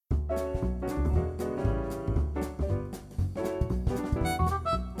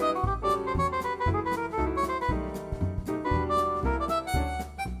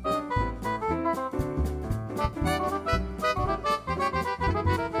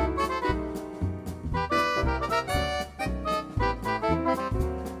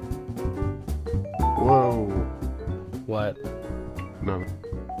yet. No.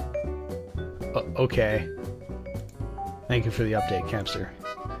 Okay. Thank you for the update, Campster.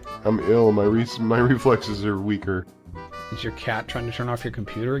 I'm ill. My reflexes are weaker. Is your cat trying to turn off your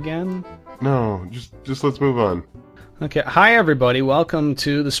computer again? No, just let's move on. Okay. Hi, everybody. Welcome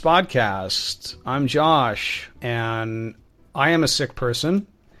to the Spodcast. I'm Josh, and I am a sick person.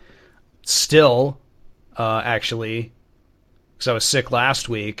 Still, actually, because I was sick last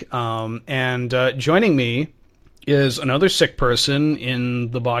week. And joining me is another sick person in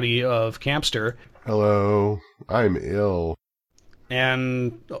the body of Campster. Hello. I'm ill.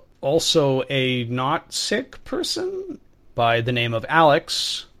 And also a not sick person by the name of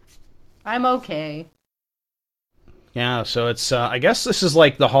Alex. I'm okay. Yeah, so it's, I guess this is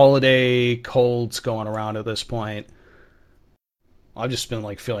like the holiday colds going around at this point. I've just been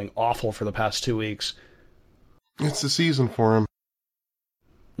like feeling awful for the past 2 weeks. It's the season for him.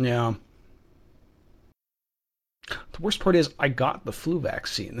 Yeah. The worst part is I got the flu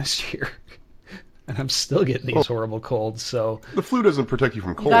vaccine this year. And I'm still getting these horrible colds, so... The flu doesn't protect you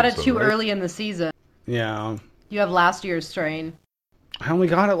from colds, You got it though, too right? early in the season. Yeah. You have last year's strain. I only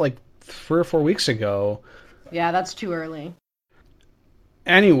got it like 3 or 4 weeks ago. Yeah, that's too early.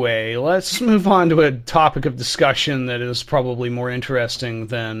 Anyway, let's move on to a topic of discussion that is probably more interesting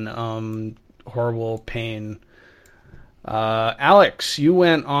than horrible pain. Alex, you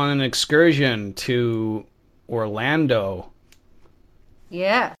went on an excursion to Orlando.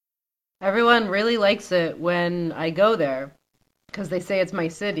 Yeah. Everyone really likes it when I go there, because they say it's my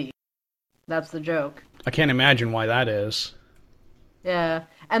city. That's the joke. I can't imagine why that is. Yeah.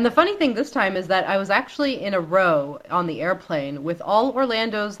 And the funny thing this time is that I was actually in a row on the airplane with all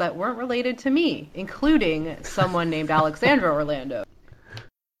Orlandos that weren't related to me, including someone named Alexandra Orlando.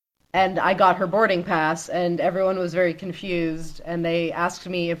 And I got her boarding pass, and everyone was very confused, and they asked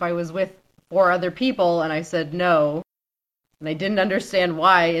me if I was with 4 other people, and I said no. And I didn't understand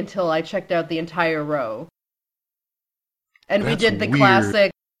why until I checked out the entire row. And we did the weird.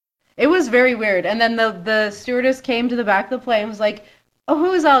 classic... It was very weird. And then the stewardess came to the back of the plane and was like, oh,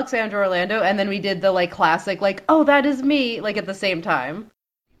 who is Alexandra Orlando? And then we did the like classic, like, oh, that is me, like at the same time.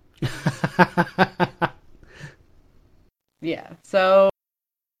 Yeah, so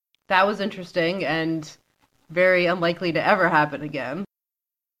that was interesting and very unlikely to ever happen again.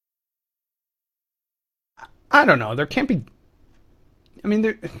 I don't know. There can't be... I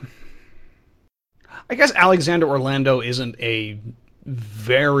mean, I guess Alexander Orlando isn't a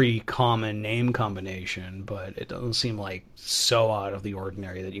very common name combination, but it doesn't seem like so out of the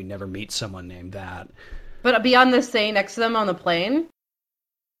ordinary that you never meet someone named that. But beyond this saying next to them on the plane?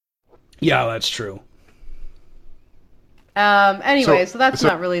 Yeah, that's true. Anyway, so that's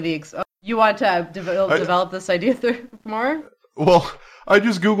not really the... You want to develop this idea more? Well, I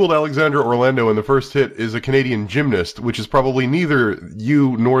just googled Alexandra Orlando, and the first hit is a Canadian gymnast, which is probably neither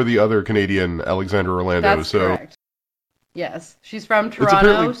you nor the other Canadian Alexandra Orlando. That's correct. Yes, she's from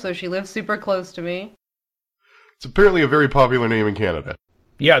Toronto, so she lives super close to me. It's apparently a very popular name in Canada.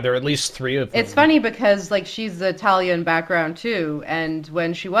 Yeah, there are at least 3 of them. It's funny because, like, she's Italian background, too, and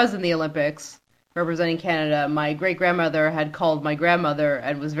when she was in the Olympics, representing Canada, my great-grandmother had called my grandmother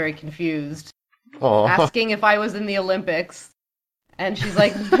and was very confused, Aww. asking if I was in the Olympics. And she's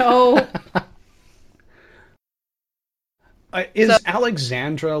like, no. Is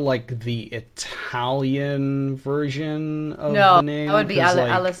Alexandra like the Italian version of the name? No, that would be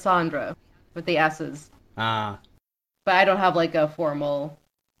Alessandra with the S's. Ah. But I don't have like a formal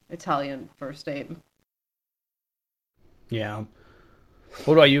Italian first name. Yeah.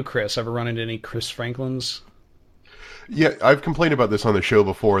 What about you, Chris? Ever run into any Chris Franklins? Yeah, I've complained about this on the show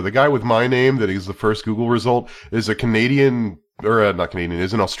before. The guy with my name that is the first Google result is a Canadian... or not Canadian,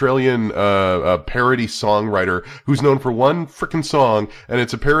 is an Australian parody songwriter who's known for one frickin' song, and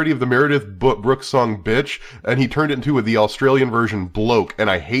it's a parody of the Meredith Brooks song Bitch, and he turned it into the Australian version Bloke, and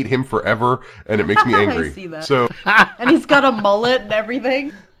I hate him forever, and it makes me angry. I see that. So, and he's got a mullet and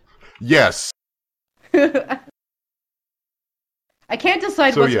everything? Yes. I can't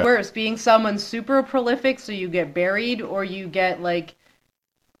decide what's worse, being someone super prolific so you get buried, or you get, like,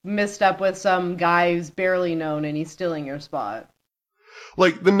 mixed up with some guy who's barely known and he's stealing your spot.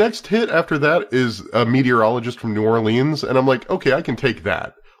 Like, the next hit after that is a meteorologist from New Orleans, and I'm like, okay, I can take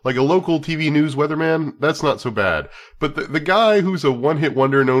that. Like a local TV news weatherman, that's not so bad. But the guy who's a one-hit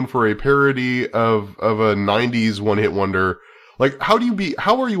wonder known for a parody of a 90s one-hit wonder, like, how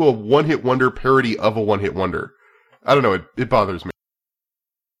are you a one-hit wonder parody of a one-hit wonder? I don't know, it bothers me.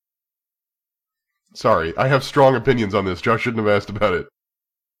 Sorry, I have strong opinions on this. Josh shouldn't have asked about it.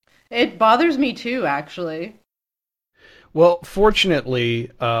 It bothers me too, actually. Well, fortunately,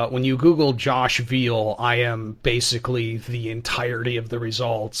 when you Google Josh Veal, I am basically the entirety of the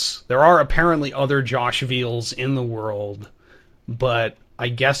results. There are apparently other Josh Veals in the world, but I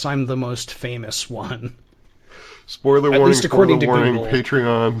guess I'm the most famous one. Spoiler At warning, least according to spoiler warning, Google.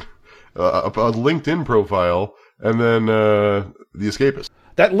 Patreon, a LinkedIn profile, and then The Escapist.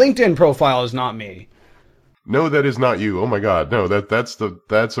 That LinkedIn profile is not me. No, that is not you. Oh my god, no, that's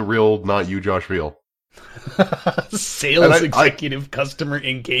a real not you, Josh Veal. Sales executive customer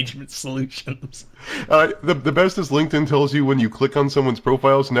engagement solutions. The best is LinkedIn tells you when you click on someone's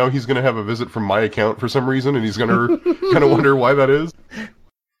profile, so now he's going to have a visit from my account for some reason, and he's going to kind of wonder why that is.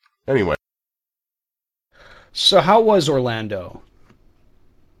 Anyway. So how was Orlando?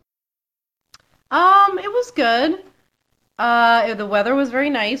 It was good. The weather was very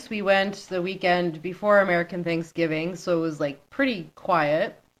nice. We went the weekend before American Thanksgiving, so it was like pretty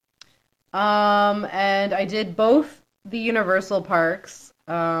quiet. And I did both the Universal parks.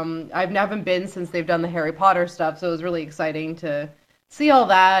 I haven't been since they've done the Harry Potter stuff, so it was really exciting to see all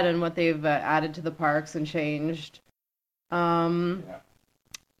that and what they've added to the parks and changed. Yeah,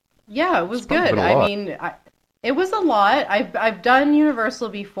 it was good. I mean, it was a lot. I've done Universal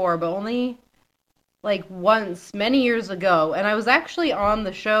before, but only like once many years ago, and I was actually on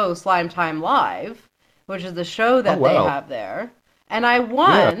the show Slime Time Live, which is the show that they have there, and I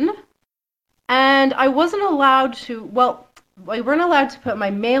won. Yeah. And I wasn't allowed to, well, we weren't allowed to put my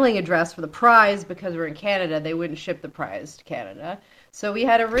mailing address for the prize because we're in Canada. They wouldn't ship the prize to Canada. So we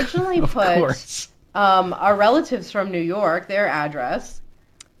had originally put our relatives from New York, their address,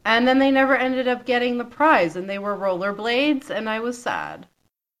 and then they never ended up getting the prize, and they were rollerblades, and I was sad.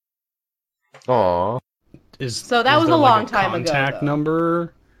 Aww. So that was a long time ago. Contact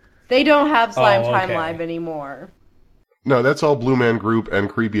number? They don't have Slime Time Live anymore. No, that's all Blue Man Group and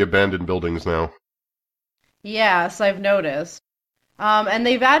creepy abandoned buildings now. Yes, I've noticed. And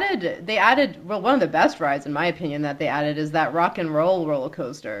they added, well, one of the best rides, in my opinion, that they added is that rock and roll roller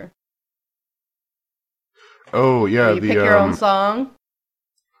coaster. Oh, yeah. Where you pick your own song.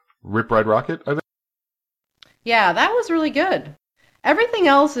 Rip Ride Rocket, I think? Yeah, that was really good. Everything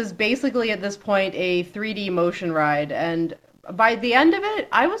else is basically, at this point, a 3D motion ride, and by the end of it,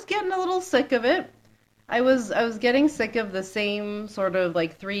 I was getting a little sick of it. I was getting sick of the same sort of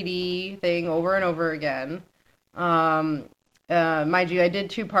like 3D thing over and over again. Mind you, I did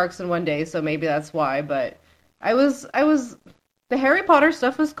 2 parks in one day, so maybe that's why. But the Harry Potter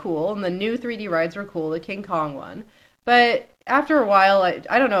stuff was cool, and the new 3D rides were cool, the King Kong one. But after a while,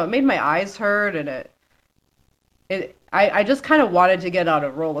 I don't know, it made my eyes hurt, and I just kind of wanted to get on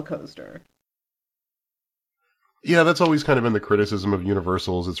a roller coaster. Yeah, that's always kind of been the criticism of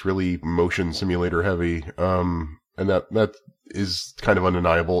Universal's. It's really motion simulator heavy, and that is kind of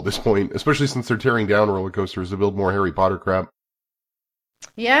undeniable at this point, especially since they're tearing down roller coasters to build more Harry Potter crap.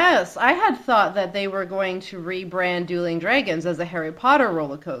 Yes, I had thought that they were going to rebrand Dueling Dragons as a Harry Potter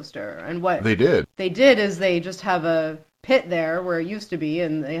roller coaster, and what they did is they just have a pit there where it used to be,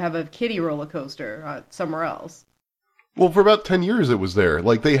 and they have a kiddie roller coaster somewhere else. Well, for about 10 years it was there.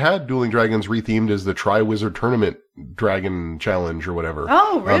 Like, they had Dueling Dragons rethemed as the Tri-Wizard Tournament Dragon Challenge or whatever.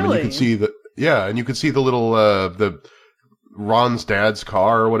 Oh, really? And you could see and you could see the little, the Ron's dad's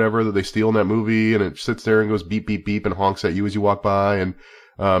car or whatever that they steal in that movie, and it sits there and goes beep, beep, beep, and honks at you as you walk by, and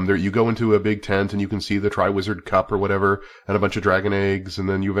there you go into a big tent and you can see the Tri-Wizard Cup or whatever, and a bunch of dragon eggs, and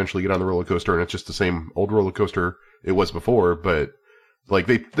then you eventually get on the roller coaster, and it's just the same old roller coaster it was before, but, like,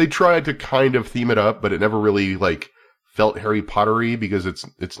 they tried to kind of theme it up, but it never really, like, felt Harry Potter-y because it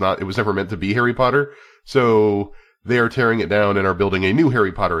was never meant to be Harry Potter. So they are tearing it down and are building a new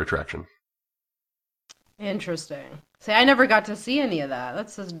Harry Potter attraction. Interesting. See, I never got to see any of that.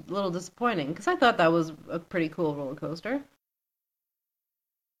 That's a little disappointing because I thought that was a pretty cool roller coaster.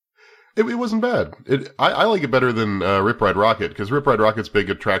 It wasn't bad. I like it better than Rip Ride Rocket because Rip Ride Rocket's big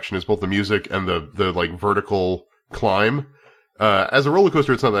attraction is both the music and the like vertical climb. As a roller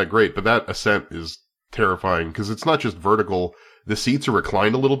coaster, it's not that great, but that ascent is terrifying because it's not just vertical. The seats are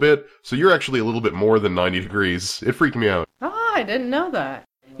reclined a little bit, so you're actually a little bit more than 90 degrees. It freaked me out. Oh, I didn't know that.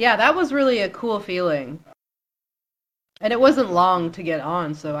 Yeah, that was really a cool feeling. And it wasn't long to get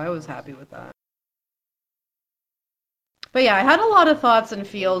on, so I was happy with that. But yeah, I had a lot of thoughts and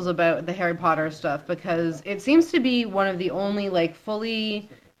feels about the Harry Potter stuff because it seems to be one of the only like fully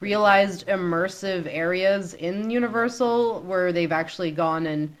realized immersive areas in Universal where they've actually gone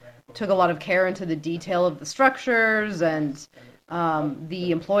and took a lot of care into the detail of the structures and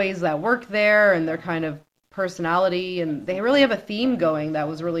the employees that work there and their kind of personality, and they really have a theme going that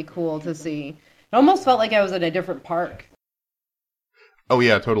was really cool to see. It almost felt like I was in a different park. Oh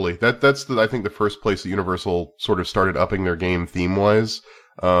yeah, totally. That's I think the first place that Universal sort of started upping their game theme wise.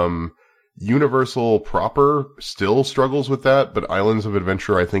 Universal proper still struggles with that, but Islands of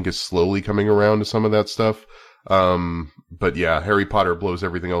Adventure I think is slowly coming around to some of that stuff. But yeah, Harry Potter blows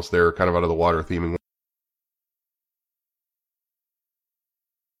everything else there kind of out of the water theming.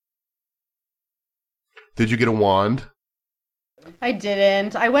 Did you get a wand? I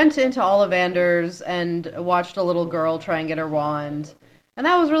didn't. I went into Ollivander's and watched a little girl try and get her wand, and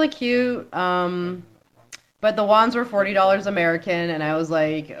that was really cute. But the wands were $40 American, and I was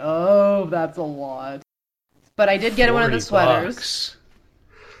like, oh, that's a lot. But I did get one of the sweaters. $40.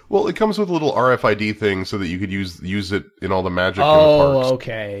 Well, it comes with a little RFID thing so that you could use it in all the magic in the Oh, parks.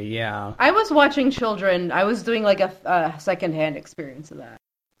 okay, yeah. I was watching children. I was doing like a secondhand experience of that.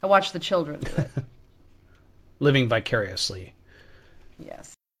 I watched the children do it. Living vicariously.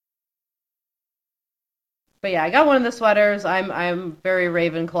 Yes. But yeah, I got one of the sweaters. I'm very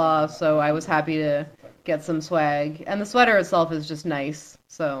Ravenclaw, so I was happy to get some swag. And the sweater itself is just nice.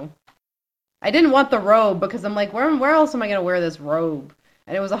 So I didn't want the robe because I'm like, where else am I going to wear this robe?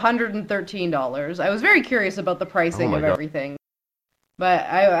 And it was $113. I was very curious about the pricing of everything. But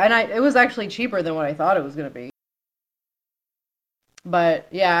it was actually cheaper than what I thought it was going to be. But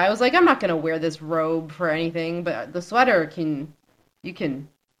yeah, I was like, I'm not going to wear this robe for anything, but the sweater you can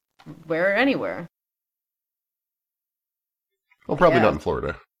wear it anywhere. Well, probably not in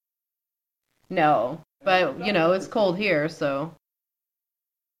Florida. No, but it's cold here, so.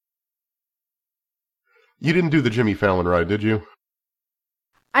 You didn't do the Jimmy Fallon ride, did you?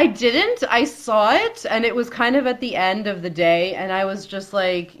 I didn't. I saw it, and it was kind of at the end of the day, and I was just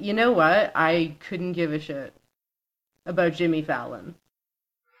like, you know what? I couldn't give a shit about Jimmy Fallon.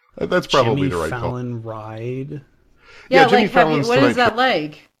 That's probably Jimmy the right Fallon ride. Yeah, Jimmy like, Fallon's what is Tonight that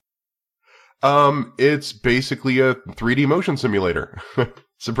like? It's basically a 3D motion simulator.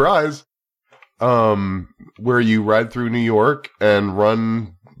 Surprise! Where you ride through New York and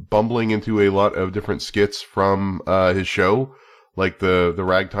run bumbling into a lot of different skits from his show, like the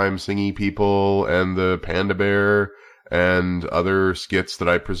ragtime singy people and the panda bear and other skits that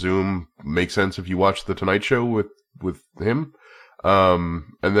I presume make sense if you watch the Tonight Show with him. And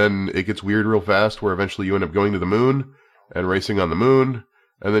then it gets weird real fast where eventually you end up going to the moon and racing on the moon,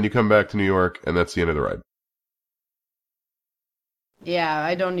 and then you come back to New York and that's the end of the ride. Yeah,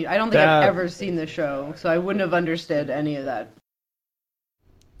 I don't think I've ever seen the show, so I wouldn't have understood any of that.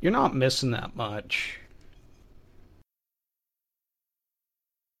 You're not missing that much.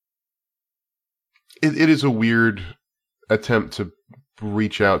 It is a weird attempt to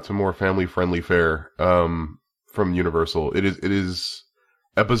reach out to more family-friendly fare from Universal. It is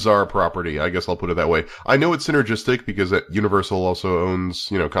a bizarre property, I guess I'll put it that way. I know it's synergistic because Universal also owns,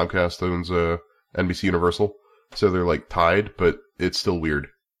 Comcast owns NBC Universal, so they're like tied, but it's still weird.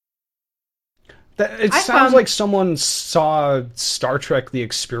 It sounds like someone saw Star Trek The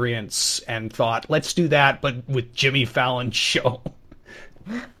Experience and thought, let's do that, but with Jimmy Fallon's show.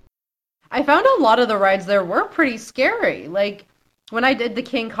 I found a lot of the rides there were pretty scary. Like, when I did the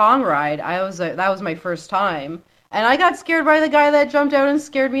King Kong ride, that was my first time, and I got scared by the guy that jumped out and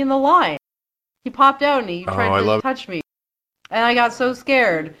scared me in the line. He popped out and he tried to touch me, and I got so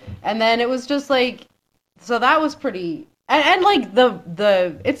scared. And then it was just like, so that was pretty, and like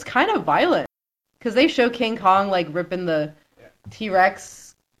the it's kind of violent because they show King Kong like ripping the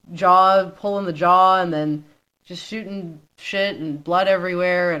T-Rex jaw, pulling the jaw, and then just shooting shit and blood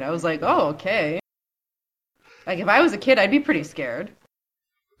everywhere. And I was like, oh, okay. Like, if I was a kid, I'd be pretty scared.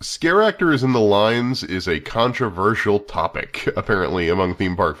 Scare actors in the lines is a controversial topic, apparently, among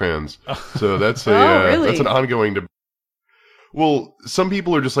theme park fans. So that's really? That's an ongoing debate. Well, some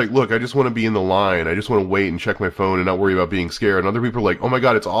people are just like, look, I just want to be in the line. I just want to wait and check my phone and not worry about being scared. And other people are like, oh my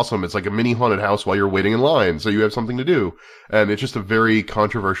god, it's awesome. It's like a mini haunted house while you're waiting in line, so you have something to do. And it's just a very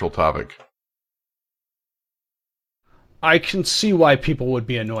controversial topic. I can see why people would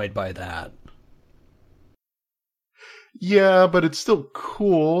be annoyed by that. Yeah, but it's still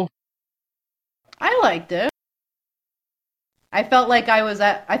cool. I liked it. I felt like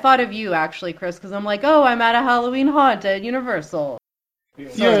I thought of you, actually, Chris, because I'm like, oh, I'm at a Halloween haunt at Universal.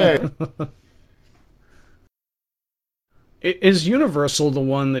 Yeah. Is Universal the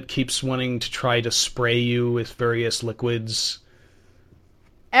one that keeps wanting to try to spray you with various liquids?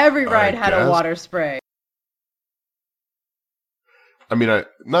 Every ride had a water spray. I mean,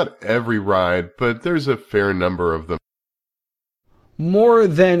 not every ride, but there's a fair number of them. More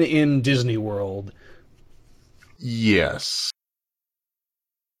than in Disney World. Yes.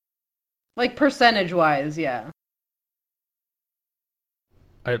 Like, percentage-wise, yeah.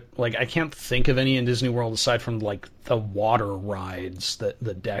 I can't think of any in Disney World aside from like the water rides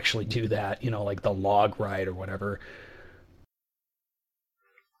that actually do that, like the log ride or whatever.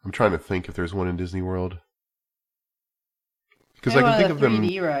 I'm trying to think if there's one in Disney World. Because Maybe I can one think of of the them.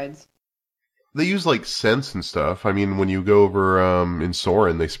 3D rides. They use like scents and stuff. I mean, when you go over in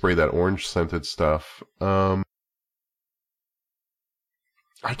Soarin', they spray that orange scented stuff. I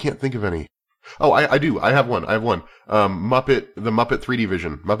can't think of any. Oh, I do. I have one. The Muppet 3D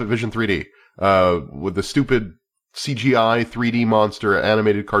Vision, Muppet Vision 3D, with the stupid CGI 3D monster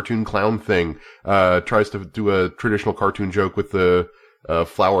animated cartoon clown thing, tries to do a traditional cartoon joke with the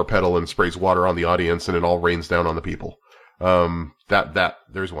flower petal and sprays water on the audience, and it all rains down on the people.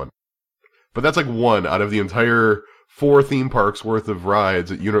 There's one. But that's like one out of the entire 4 theme parks worth of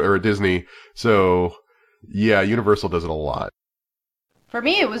rides at Disney. So, yeah, Universal does it a lot. For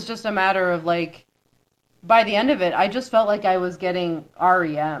me, it was just a matter of, like, by the end of it, I just felt like I was getting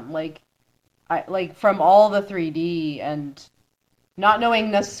REM. Like from all the 3D and not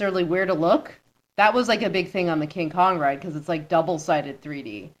knowing necessarily where to look. That was, like, a big thing on the King Kong ride, because it's, like, double-sided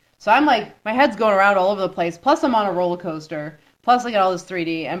 3D. So I'm, like, my head's going around all over the place, plus I'm on a roller coaster, plus I get all this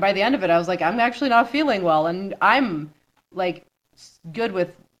 3D, and by the end of it, I was like, I'm actually not feeling well, and I'm, like, good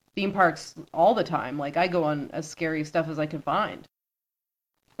with theme parks all the time. Like, I go on as scary stuff as I can find.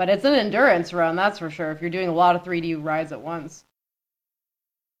 But it's an endurance run, that's for sure, if you're doing a lot of 3D rides at once.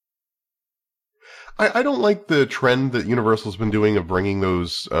 I don't like the trend that Universal's been doing of bringing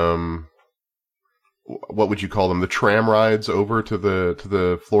those, what would you call them? The tram rides over to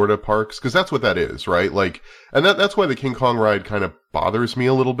the Florida parks? Because that's what that is, right? Like, and that's why the King Kong ride kind of bothers me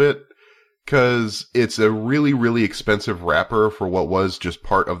a little bit. Because it's a really, really expensive wrapper for what was just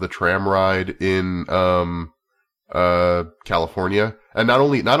part of the tram ride in, California. And not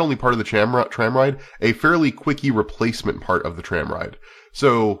only part of the tram ride, a fairly quickie replacement part of the tram ride.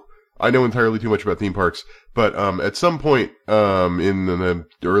 So, I know entirely too much about theme parks, but at some point in the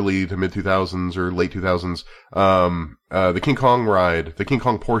early to mid 2000s or late 2000s, the King Kong ride, the King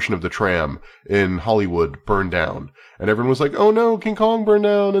Kong portion of the tram in Hollywood burned down, and everyone was like, "Oh no, King Kong burned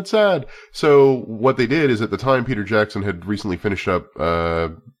down! It's sad." So what they did is, at the time, Peter Jackson had recently finished up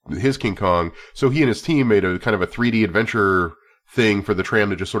his King Kong, so he and his team made a kind of a 3D adventure thing for the tram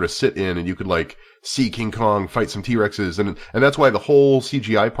to just sort of sit in, and you could like see King Kong fight some T-Rexes, and that's why the whole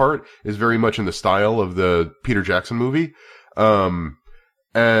CGI part is very much in the style of the Peter Jackson movie.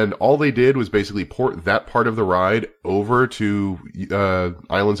 And all they did was basically port that part of the ride over to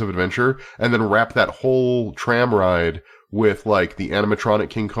Islands of Adventure, and then wrap that whole tram ride with like the animatronic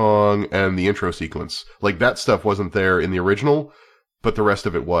King Kong and the intro sequence. Like, that stuff wasn't there in the original, but the rest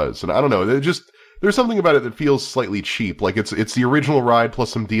of it was. And I don't know, there's something about it that feels slightly cheap. Like, it's the original ride plus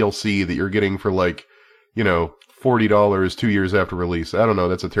some DLC that you're getting for like, $40 2 years after release. I don't know,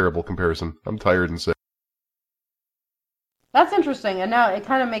 that's a terrible comparison. I'm tired and sick. That's interesting, and now it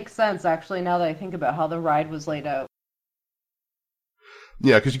kind of makes sense, actually, now that I think about how the ride was laid out.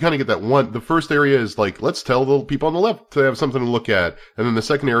 Yeah, because you kind of get that the first area is like, let's tell the people on the left to have something to look at. And then the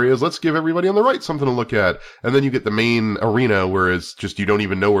second area is, let's give everybody on the right something to look at. And then you get the main arena where it's just, you don't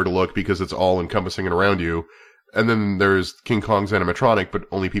even know where to look because it's all encompassing and around you. And then there's King Kong's animatronic, but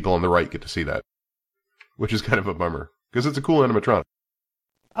only people on the right get to see that. Which is kind of a bummer, because it's a cool animatronic.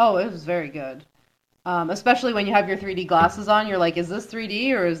 Oh, it was very good. Especially when you have your 3D glasses on, you're like, is this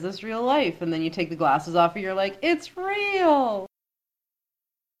 3D or is this real life? And then you take the glasses off and you're like, it's real!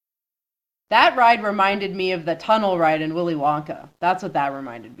 That ride reminded me of the tunnel ride in Willy Wonka. That's what that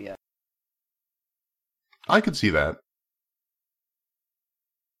reminded me of. I could see that.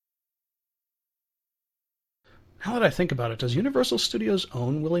 Now that I think about it, does Universal Studios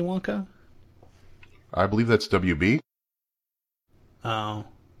own Willy Wonka? I believe that's WB. Oh.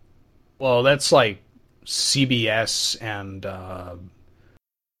 Well, that's like CBS and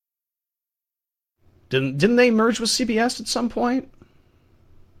didn't they merge with CBS at some point?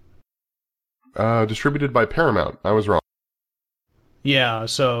 Distributed by Paramount. I was wrong. Yeah,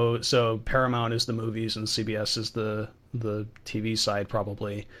 so Paramount is the movies and CBS is the TV side,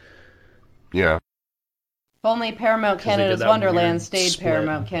 probably. Yeah. If only Paramount Canada's Wonderland stayed split.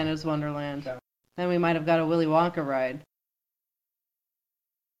 Paramount Canada's Wonderland. Then we might have got a Willy Wonka ride.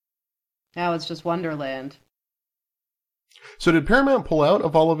 Now it's just Wonderland. So did Paramount pull out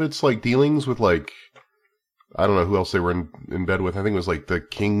of all of its like dealings with like, I don't know who else they were in bed with. I think it was like the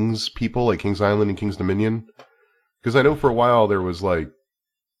King's people, like King's Island and King's Dominion. Because I know for a while there was like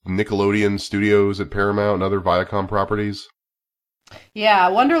Nickelodeon Studios at Paramount and other Viacom properties. Yeah,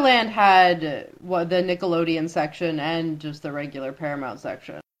 Wonderland had the Nickelodeon section and just the regular Paramount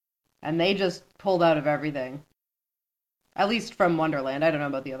section. And they just pulled out of everything. At least from Wonderland. I don't know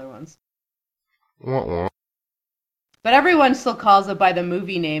about the other ones. Wah, wah. But everyone still calls it by the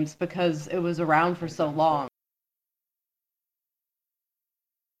movie names because it was around for so long.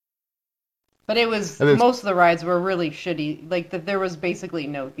 But it was, most of the rides were really shitty. Like, there was basically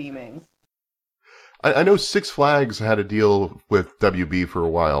no theming. I know Six Flags had a deal with WB for a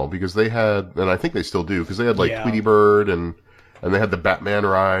while because they had, and I think they still do, because they had like Tweety Bird and they had the Batman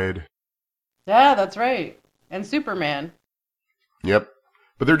ride. Yeah, that's right. And Superman. Yep.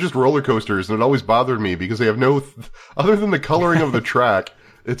 But they're just roller coasters, and it always bothered me because they have no, other than the coloring of the track,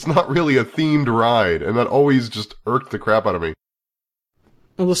 it's not really a themed ride, and that always just irked the crap out of me.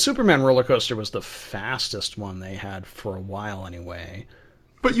 Well, the Superman roller coaster was the fastest one they had for a while anyway.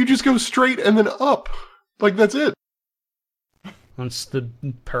 But you just go straight and then up. Like, that's it. That's the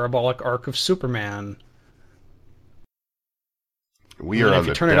parabolic arc of Superman. We are on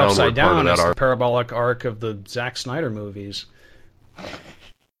the downward part of that arc. If you turn it upside down, it's the parabolic arc of the Zack Snyder movies. Has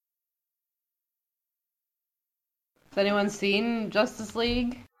anyone seen Justice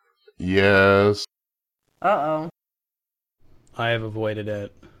League? Yes. Uh-oh. I have avoided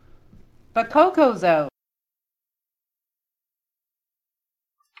it. But Coco's out.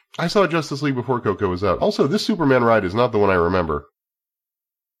 I saw Justice League before Coco was out. Also, this Superman ride is not the one I remember.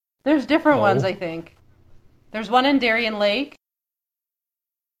 There's different ones, I think. There's one in Darien Lake.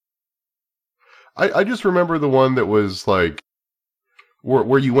 I just remember the one that was like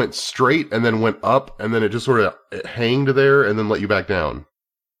where you went straight and then went up and then it just sort of hanged there and then let you back down.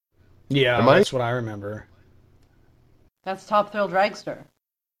 Yeah, that's what I remember. That's Top Thrill Dragster.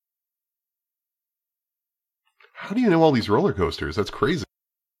 How do you know all these roller coasters? That's crazy.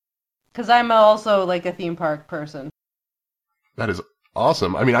 Because I'm also like a theme park person. That is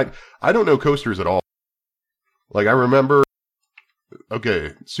awesome. I mean, I don't know coasters at all. Like, I remember...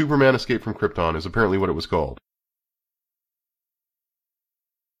 Okay, Superman Escape from Krypton is apparently what it was called.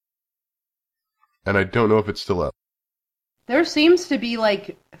 And I don't know if it's still up. There seems to be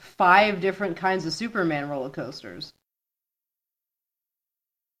like 5 different kinds of Superman roller coasters.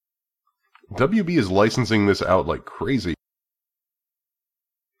 WB is licensing this out like crazy.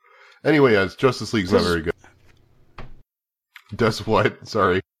 Anyway, Justice League's not very good. Does what?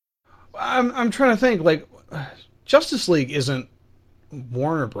 Sorry. I'm trying to think, like, Justice League isn't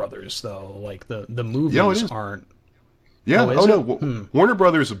Warner Brothers, though. Like, the movies aren't. Yeah, Warner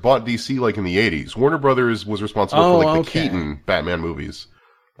Brothers bought DC, like, in the 80s. Warner Brothers was responsible for, like, the Keaton Batman movies.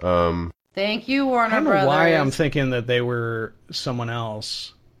 Thank you, Warner Brothers. I don't know why I'm thinking that they were someone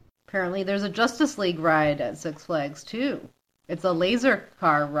else. Apparently there's a Justice League ride at Six Flags, too. It's a laser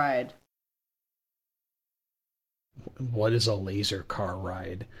car ride. What is a laser car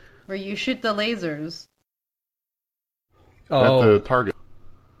ride? Where you shoot the lasers. At the target.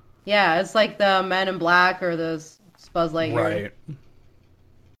 Yeah, it's like the Men in Black or the Buzz Lightyear. Right.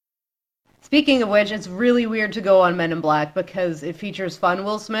 Speaking of which, it's really weird to go on Men in Black because it features fun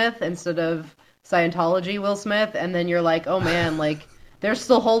Will Smith instead of Scientology Will Smith, and then you're like, oh man, like, they're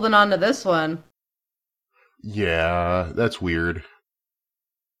still holding on to this one. Yeah, that's weird.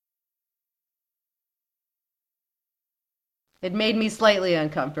 It made me slightly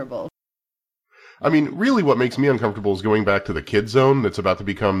uncomfortable. I mean, really what makes me uncomfortable is going back to the Kid Zone that's about to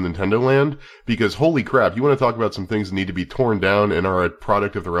become Nintendo Land, because holy crap, you want to talk about some things that need to be torn down and are a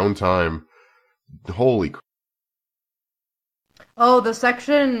product of their own time. Holy crap. Oh, the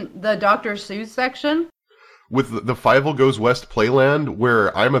Dr. Seuss section? With the Fievel Goes West Playland,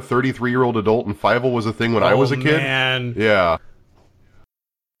 where I'm a 33-year-old adult and Fievel was a thing when I was a kid. Man. Yeah.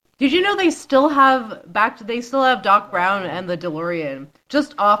 Did you know they still have Doc Brown and the DeLorean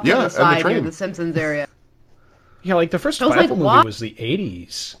just off to the side near the Simpsons area? Yeah, like the first Fievel movie was the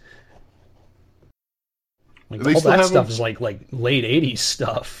 80s. Like all that stuff is like late 80s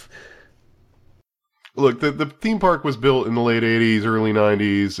stuff. Look, the theme park was built in the late 80s, early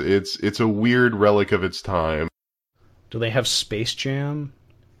 90s. It's a weird relic of its time. Do they have Space Jam?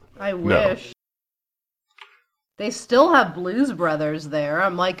 I wish. No. They still have Blues Brothers there.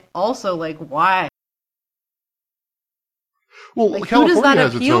 I'm also like, why? Well, like, California who does that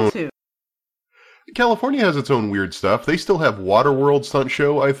has appeal its own, to? California has its own weird stuff. They still have Waterworld Stunt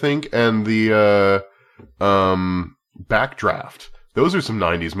Show, I think, and the Backdraft. Those are some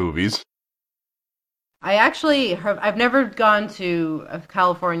 90s movies. I've never gone to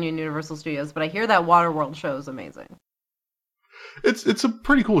California Universal Studios, but I hear that Waterworld show is amazing. It's a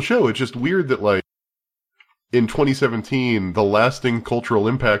pretty cool show. It's just weird that, like, in 2017, the lasting cultural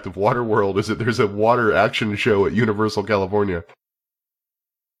impact of Waterworld is that there's a water action show at Universal California.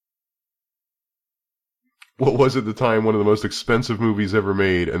 What was at the time one of the most expensive movies ever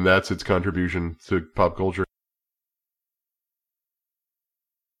made, and that's its contribution to pop culture.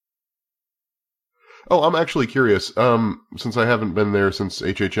 Oh, I'm actually curious. Since I haven't been there since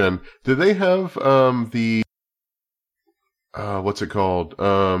HHN, do they have what's it called?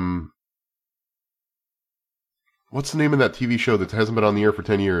 What's the name of that TV show that hasn't been on the air for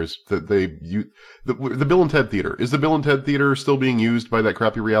 10 years? The Bill and Ted Theater. Is the Bill and Ted Theater still being used by that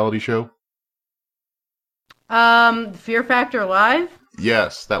crappy reality show? Fear Factor Live?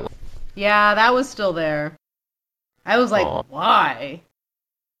 Yes, that one. Yeah, that was still there. I was like, Aw. why?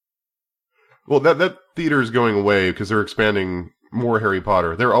 Well, that theater is going away because they're expanding more Harry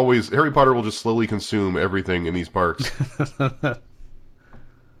Potter. Harry Potter will just slowly consume everything in these parks. But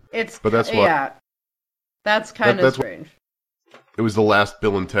that's why. Yeah. That's kind of strange. It was the last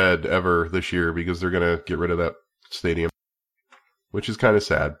Bill and Ted ever this year because they're going to get rid of that stadium, which is kind of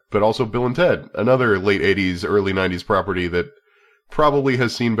sad. But also Bill and Ted, another late 80s, early 90s property that probably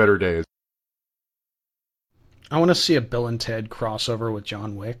has seen better days. I want to see a Bill and Ted crossover with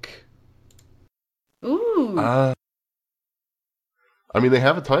John Wick. Ooh. I mean, they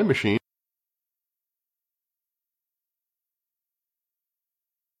have a time machine.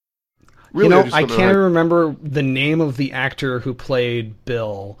 Really, I can't remember the name of the actor who played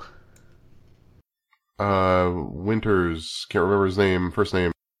Bill. Winters. Can't remember his first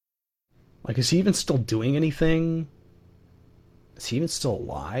name. Like, is he even still doing anything? Is he even still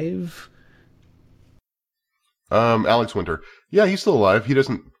alive? Alex Winter. Yeah, he's still alive. He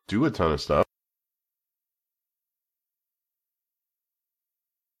doesn't do a ton of stuff.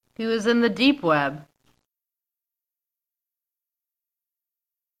 He was in the deep web.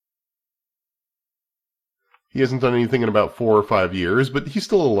 He hasn't done anything in about 4 or 5 years, but he's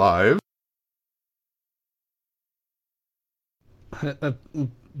still alive. The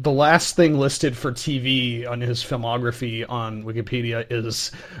last thing listed for TV on his filmography on Wikipedia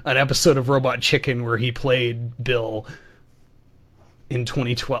is an episode of Robot Chicken where he played Bill in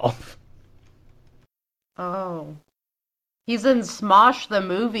 2012. Oh. He's in Smosh the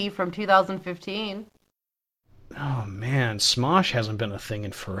movie from 2015. Oh man, Smosh hasn't been a thing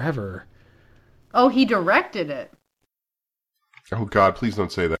in forever. Oh, he directed it. Oh god, please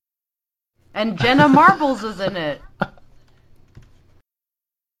don't say that. And Jenna Marbles is in it.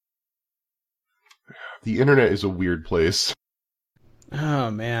 The internet is a weird place. Oh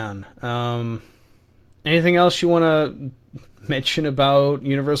man. Anything else you want to mention about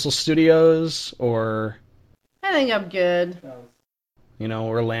Universal Studios or I think I'm good.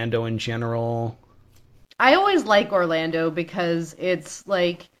 Orlando in general? I always like Orlando because it's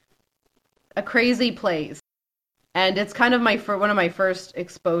like a crazy place. And it's kind of one of my first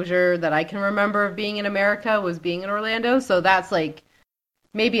exposure that I can remember of being in America was being in Orlando. So that's like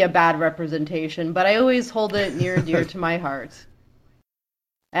maybe a bad representation, but I always hold it near and dear to my heart.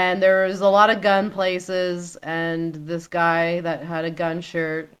 And there was a lot of gun places, and this guy that had a gun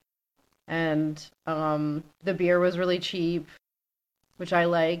shirt, and the beer was really cheap, which I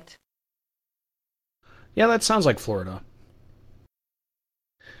liked. Yeah, that sounds like Florida.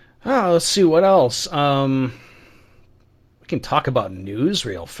 Oh, let's see, what else? We can talk about news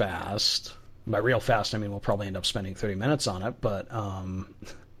real fast. By real fast, I mean we'll probably end up spending 30 minutes on it, but we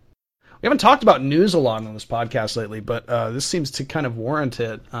haven't talked about news a lot on this podcast lately, but this seems to kind of warrant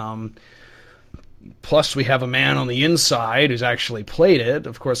it. Plus, we have a man on the inside who's actually played it.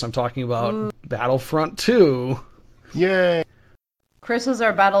 Of course, I'm talking about Battlefront 2. Yay! Chris is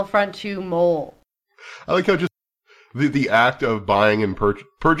our Battlefront 2 mole. I like how just the act of buying and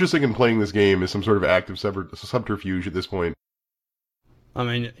purchasing and playing this game is some sort of act of subterfuge at this point. I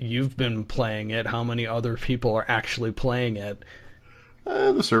mean, you've been playing it. How many other people are actually playing it?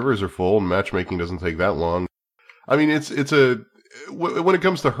 The servers are full, and matchmaking doesn't take that long. I mean, when it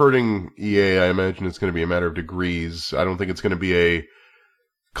comes to hurting EA, I imagine it's going to be a matter of degrees. I don't think it's going to be a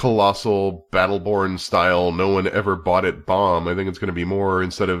colossal Battleborn style, no one ever bought it bomb. I think it's going to be more,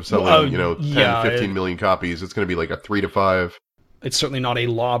 instead of selling, 10, 15 million copies, it's going to be like a 3 to 5. It's certainly not a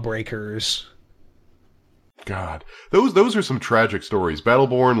Lawbreakers. God, those are some tragic stories.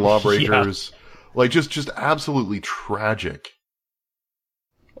 Battleborn, Lawbreakers, like just absolutely tragic.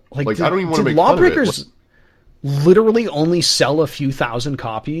 Like I don't even want to make Lawbreakers fun of it. Literally only sell a few thousand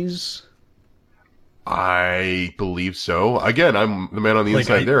copies? I believe so. Again, I'm the man on the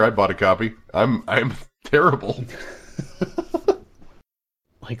inside there. I bought a copy. I'm terrible.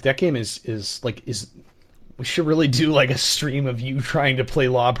 Like that game is we should really do like a stream of you trying to play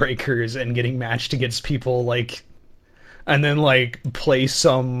Lawbreakers and getting matched against people, like, and then like play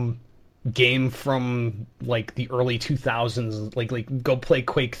some game from like the early 2000s, like go play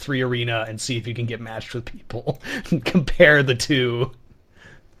Quake 3 Arena and see if you can get matched with people and compare the two.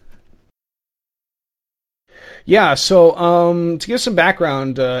 Yeah, so to give some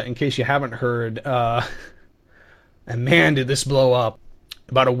background, in case you haven't heard, and man, did this blow up.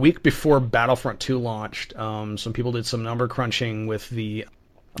 About a week before Battlefront 2 launched, some people did some number crunching with the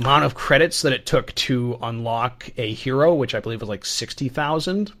amount of credits that it took to unlock a hero, which I believe was like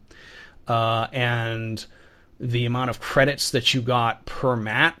 60,000, and the amount of credits that you got per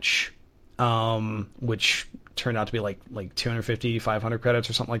match, which turned out to be like 250, 500 credits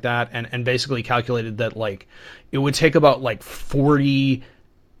or something like that, and basically calculated that like it would take about like 40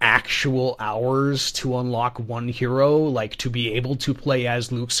 actual hours to unlock one hero, like to be able to play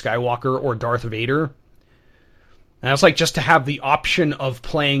as Luke Skywalker or Darth Vader. And it's like just to have the option of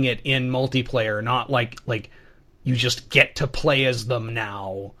playing it in multiplayer, not like you just get to play as them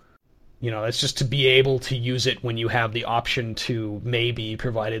now. You know, it's just to be able to use it when you have the option to, maybe,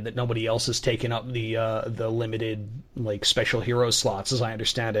 provided that nobody else has taken up the limited like special hero slots, as I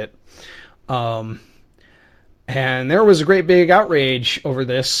understand it. And there was a great big outrage over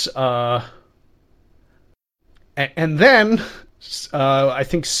this. And then I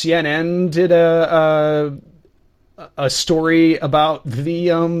think CNN did a story about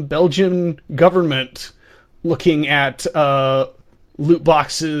the Belgian government looking at loot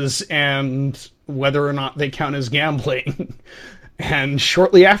boxes and whether or not they count as gambling. And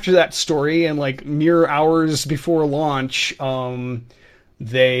shortly after that story, and like mere hours before launch,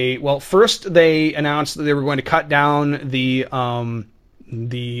 first they announced that they were going to cut down the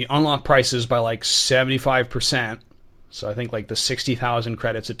unlock prices by like 75%. So I think like the 60,000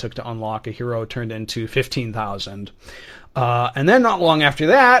 credits it took to unlock a hero turned into 15,000. And then not long after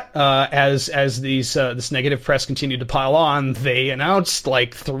that, as this negative press continued to pile on, they announced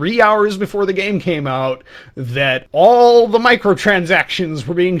like 3 hours before the game came out that all the microtransactions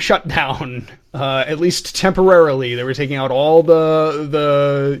were being shut down, at least temporarily. They were taking out all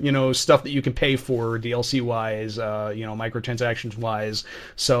the stuff that you can pay for DLC wise, microtransactions wise.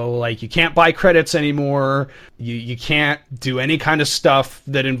 So like you can't buy credits anymore. You can't do any kind of stuff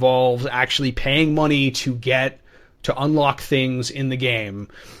that involves actually paying money to unlock things in the game.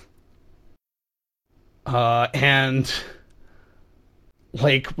 And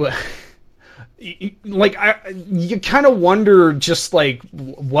like you kind of wonder just like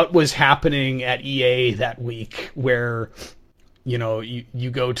what was happening at EA that week, where you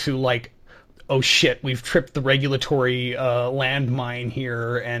go to like, oh shit, we've tripped the regulatory landmine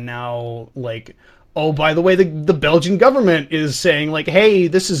here, and now like, oh, by the way, the Belgian government is saying like, hey,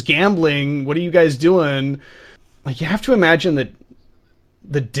 this is gambling, what are you guys doing? Like, you have to imagine that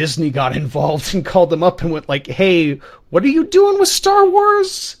the Disney got involved and called them up and went like, hey, what are you doing with Star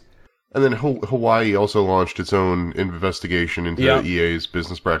Wars? And then Hawaii also launched its own investigation into EA's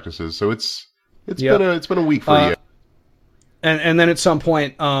business practices. So it's been a week for EA. And then at some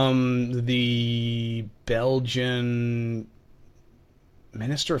point, the Belgian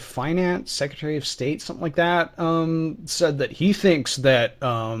Minister of Finance, Secretary of State, something like that, said that he thinks that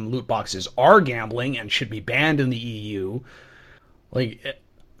loot boxes are gambling and should be banned in the EU. Like,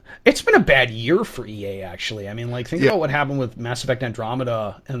 it's been a bad year for EA, actually. I mean, like, think about what happened with Mass Effect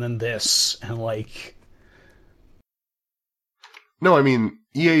Andromeda and then this, and like... No, I mean,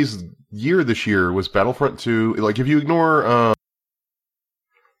 EA's year this year was Battlefront 2. Like, if you ignore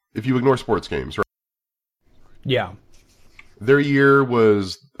sports games, right? Yeah. Their year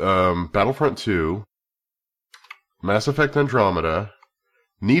was Battlefront 2, Mass Effect Andromeda,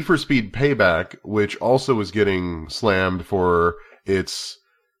 Need for Speed Payback, which also is getting slammed for its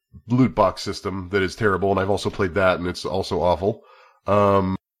loot box system that is terrible, and I've also played that, and it's also awful.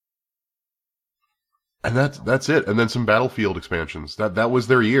 And that's it. And then some Battlefield expansions. That was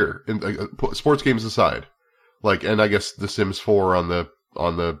their year. And sports games aside, like, and I guess The Sims 4 on the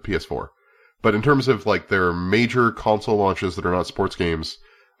PS4. But in terms of like their major console launches that are not sports games,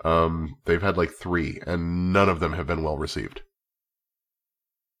 they've had like 3, and none of them have been well received.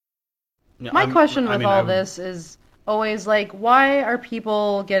 My question with all this is always like, why are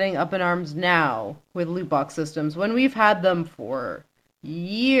people getting up in arms now with loot box systems when we've had them for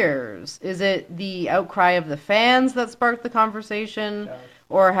years? Is it the outcry of the fans that sparked the conversation,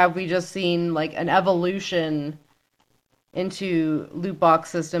 or have we just seen like an evolution into loot box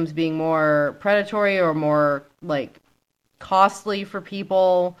systems being more predatory or more like costly for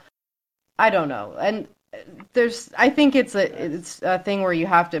people? I don't know. And I think it's a thing where you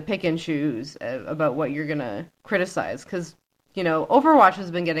have to pick and choose about what you're gonna criticize, because Overwatch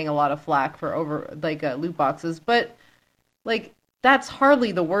has been getting a lot of flack for loot boxes, but like that's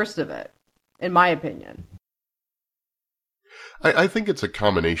hardly the worst of it, in my opinion. I think it's a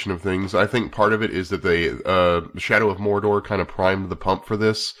combination of things. I think part of it is that they Shadow of Mordor kind of primed the pump for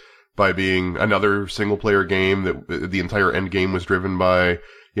this, by being another single-player game that the entire end game was driven by,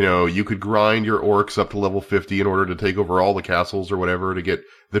 you could grind your orcs up to level 50 in order to take over all the castles or whatever to get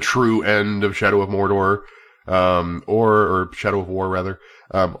the true end of Shadow of Mordor, or Shadow of War, rather.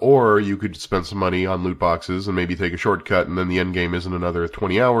 Or you could spend some money on loot boxes and maybe take a shortcut, and then the end game isn't another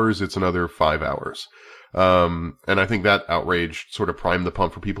 20 hours, it's another 5 hours. And I think that outrage sort of primed the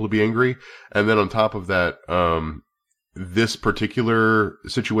pump for people to be angry. And then on top of that, this particular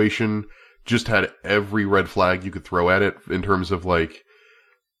situation just had every red flag you could throw at it in terms of, like,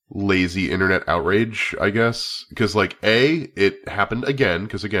 lazy internet outrage, I guess. Because, like, A, it happened again,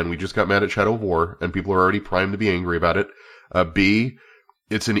 because, again, we just got mad at Shadow of War, and people are already primed to be angry about it. B,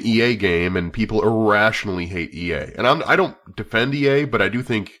 it's an EA game, and people irrationally hate EA. And I don't defend EA, but I do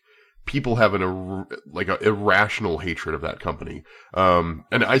think people have an irrational hatred of that company. And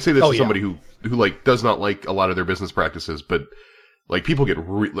I say this as somebody who like does not like a lot of their business practices, but like people get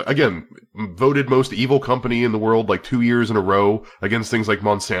again voted most evil company in the world like 2 years in a row against things like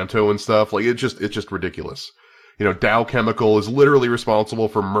Monsanto and stuff. Like it's just ridiculous. Dow Chemical is literally responsible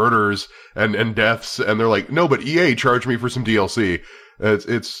for murders and deaths, and they're like, no, but EA charged me for some DLC.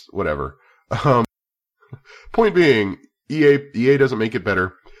 It's whatever. Point being, EA doesn't make it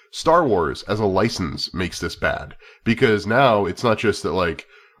better. Star Wars as a license makes this bad, because now it's not just that, like,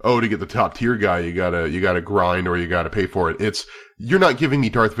 to get the top tier guy, you gotta grind or you gotta pay for it. It's, you're not giving me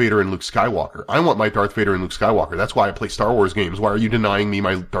Darth Vader and Luke Skywalker. I want my Darth Vader and Luke Skywalker. That's why I play Star Wars games. Why are you denying me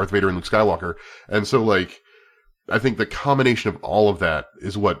my Darth Vader and Luke Skywalker? And so, like, I think the combination of all of that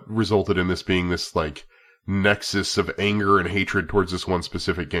is what resulted in this being this, like, nexus of anger and hatred towards this one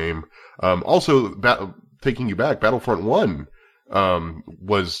specific game. Also, taking you back, Battlefront 1,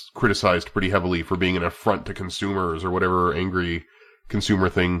 was criticized pretty heavily for being an affront to consumers or whatever angry consumer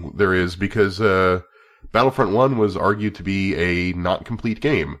thing there is, because, Battlefront 1 was argued to be a not complete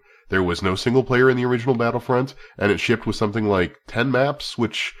game. There was no single player in the original Battlefront, and it shipped with something like 10 maps,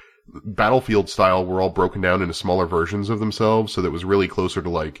 which Battlefield style were all broken down into smaller versions of themselves, so that was really closer to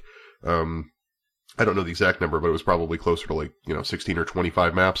like, I don't know the exact number, but it was probably closer to like, 16 or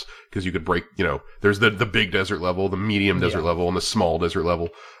 25 maps, because you could break, there's the big desert level, the medium desert level, and the small desert level.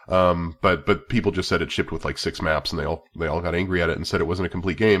 But people just said it shipped with like 6 maps, and they all got angry at it and said it wasn't a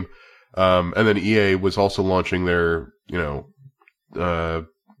complete game. And then EA was also launching their,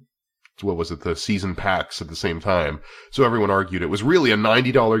 what was it, the season packs at the same time. So everyone argued it was really a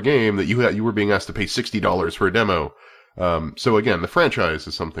 $90 game that you were being asked to pay $60 for a demo. So again, the franchise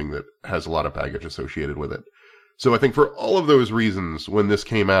is something that has a lot of baggage associated with it. So I think for all of those reasons, when this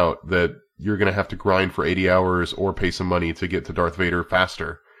came out, that you're going to have to grind for 80 hours or pay some money to get to Darth Vader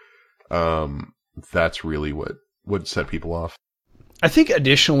faster, that's really what set people off. I think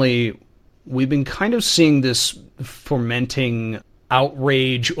additionally, we've been kind of seeing this fermenting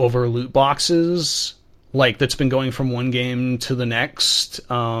outrage over loot boxes, like that's been going from one game to the next.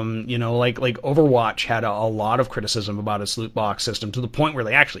 Like Overwatch had a lot of criticism about its loot box system, to the point where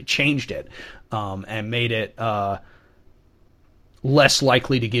they actually changed it and made it less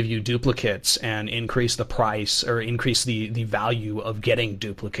likely to give you duplicates and increase the price, or increase the value of getting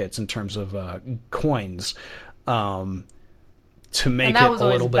duplicates in terms of coins, to make it a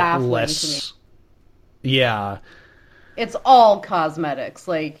little bit less. Yeah. It's all cosmetics.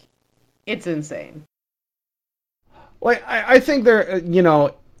 Like, it's insane. Like, I think they're,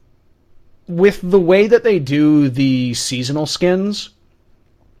 with the way that they do the seasonal skins,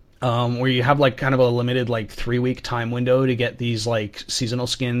 where you have like kind of a limited like 3-week time window to get these like seasonal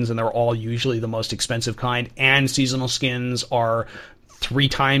skins, and they're all usually the most expensive kind, and seasonal skins are 3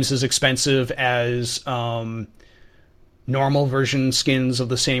 times as expensive as normal version skins of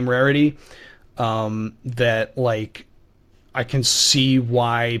the same rarity, that like I can see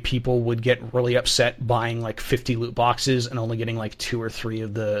why people would get really upset buying like 50 loot boxes and only getting like 2 or 3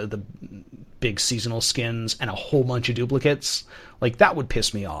 of the big seasonal skins and a whole bunch of duplicates. Like, that would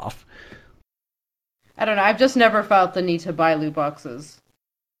piss me off. I don't know. I've just never felt the need to buy loot boxes.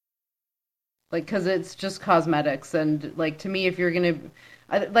 Like, because it's just cosmetics. And, like, to me, if you're going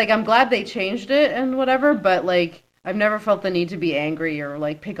to... Like, I'm glad they changed it and whatever, but, like, I've never felt the need to be angry or,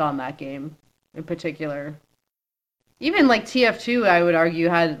 like, pick on that game in particular. Even, like, TF2, I would argue,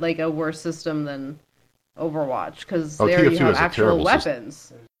 had, like, a worse system than Overwatch, because there TF2 you have actual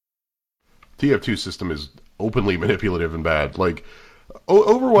weapons. TF2 system is openly manipulative and bad. Like,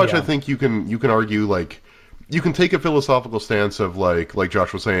 Overwatch, yeah. I think you can argue, like, you can take a philosophical stance of, like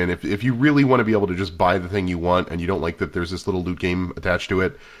Josh was saying, if you really want to be able to just buy the thing you want, and you don't like that there's this little loot game attached to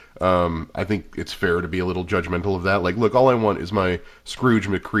it, I think it's fair to be a little judgmental of that. Like, look, all I want is my Scrooge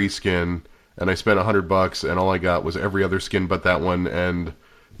McCree skin, and I spent $100, and all I got was every other skin but that one, and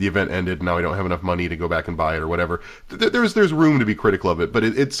the event ended, now I don't have enough money to go back and buy it or whatever. There's room to be critical of it, but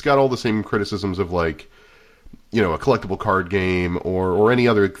it's got all the same criticisms of like, you know, a collectible card game or any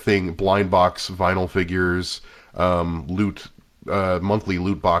other thing, blind box vinyl figures, monthly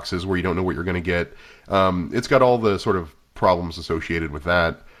loot boxes where you don't know what you're going to get. It's got all the sort of problems associated with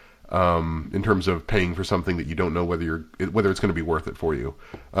that, in terms of paying for something that you don't know whether it's going to be worth it for you.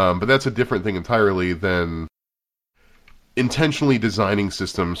 But that's a different thing entirely than intentionally designing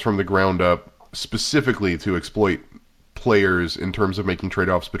systems from the ground up specifically to exploit players in terms of making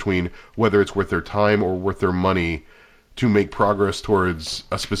trade-offs between whether it's worth their time or worth their money to make progress towards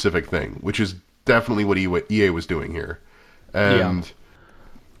a specific thing, which is definitely what EA was doing here. And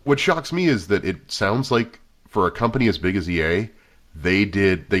what shocks me is that it sounds like for a company as big as EA,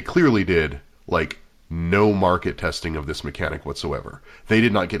 they clearly did like no market testing of this mechanic whatsoever. They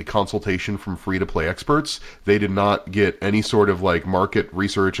did not get a consultation from free-to-play experts. They did not get any sort of like market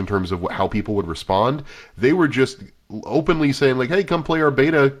research in terms of how people would respond. They were just openly saying like, hey, come play our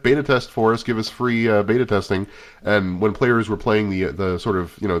beta test for us, give us free beta testing. And when players were playing the sort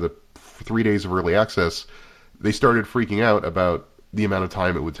of, you know, the 3 days of early access, they started freaking out about the amount of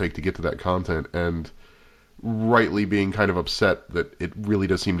time it would take to get to that content, and rightly being kind of upset that it really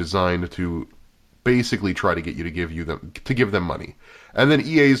does seem designed to basically try to get you to give them money. And then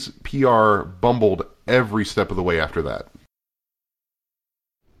EA's PR bumbled every step of the way after that.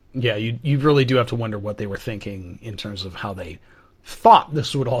 Yeah, you really do have to wonder what they were thinking in terms of how they thought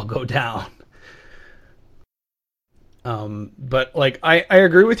this would all go down. But like I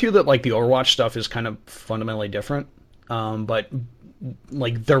agree with you that like the Overwatch stuff is kind of fundamentally different. But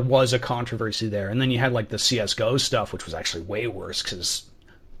like there was a controversy there, and then you had like the CS:GO stuff, which was actually way worse because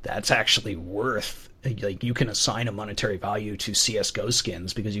that's actually worth, like, you can assign a monetary value to CS:GO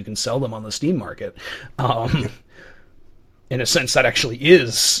skins because you can sell them on the Steam market. In a sense, that actually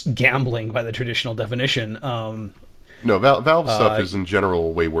is gambling by the traditional definition. No, Valve stuff is in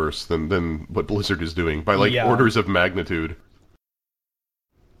general way worse than what Blizzard is doing by like orders of magnitude.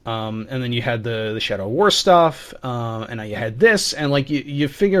 And then you had the Shadow War stuff, and now you had this, and like you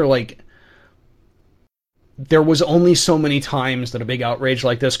figure like there was only so many times that a big outrage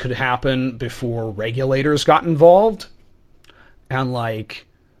like this could happen before regulators got involved. And like,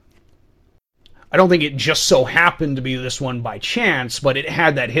 I don't think it just so happened to be this one by chance, but it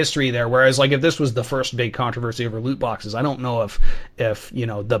had that history there. Whereas like if this was the first big controversy over loot boxes, I don't know if you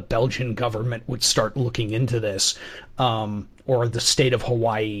know, the Belgian government would start looking into this, or the state of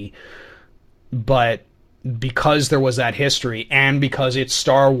Hawaii. But because there was that history, and because it's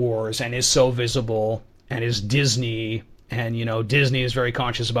Star Wars and is so visible, and is Disney, and, you know, Disney is very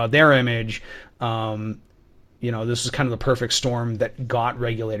conscious about their image, you know, this is kind of the perfect storm that got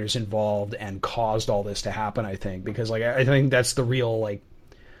regulators involved and caused all this to happen, I think. Because, like, I think that's the real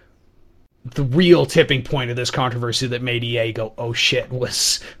tipping point of this controversy that made EA go, oh shit,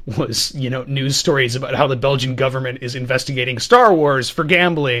 was, you know, news stories about how the Belgian government is investigating Star Wars for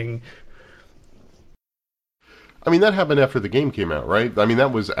gambling. I mean, that happened after the game came out, right? I mean,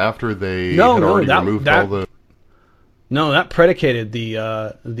 that was after they had already removed all the... No, that predicated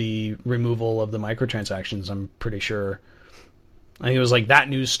the removal of the microtransactions, I'm pretty sure. I think it was like that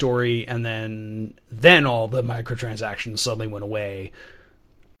news story, and then all the microtransactions suddenly went away.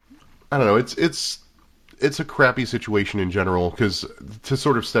 I don't know, it's a crappy situation in general, because to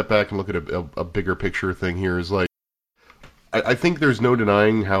sort of step back and look at a bigger picture thing here is like, I think there's no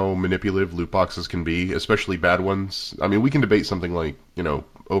denying how manipulative loot boxes can be, especially bad ones. I mean, we can debate something like, you know,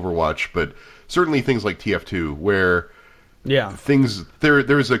 Overwatch, but certainly things like TF2, where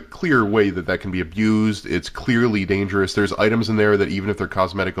there's a clear way that can be abused. It's clearly dangerous. There's items in there that even if they're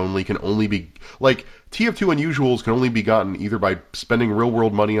cosmetic only can only be, like, TF2 unusuals can only be gotten either by spending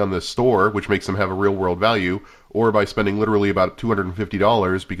real-world money on the store, which makes them have a real-world value, or by spending literally about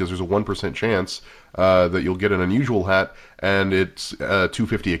 $250 because there's a 1% chance that you'll get an unusual hat, and it's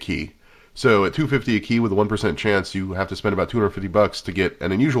 $250 a key. So at $250 a key with a 1% chance, you have to spend about $250 to get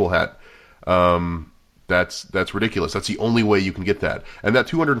an unusual hat. That's ridiculous. That's the only way you can get that. And that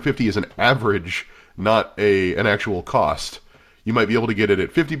 $250 is an average, not an actual cost. You might be able to get it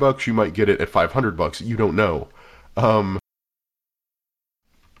at $50, you might get it at $500, you don't know.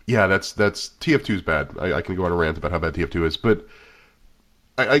 Yeah, that's TF2's bad. I can go on a rant about how bad TF2 is, but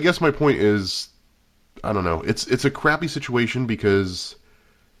I guess my point is, I don't know. It's a crappy situation because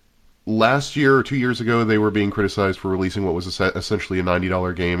last year or 2 years ago they were being criticized for releasing what was essentially a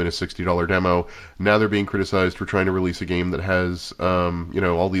 $90 game and a $60 demo. Now they're being criticized for trying to release a game that has you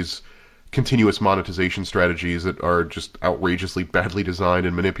know, all these continuous monetization strategies that are just outrageously badly designed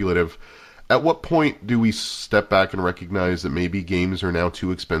and manipulative. At what point do we step back and recognize that maybe games are now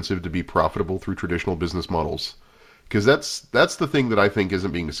too expensive to be profitable through traditional business models? Because that's the thing that I think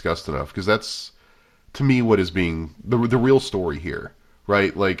isn't being discussed enough. Because that's, to me, what is being the real story here,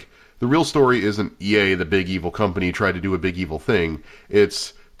 right? Like, the real story isn't EA, the big evil company, tried to do a big evil thing.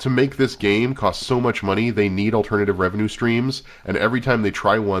 It's to make this game cost so much money, they need alternative revenue streams, and every time they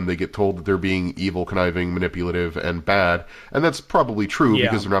try one, they get told that they're being evil, conniving, manipulative, and bad. And that's probably true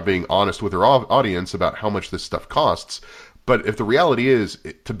because they're not being honest with their audience about how much this stuff costs. But if the reality is,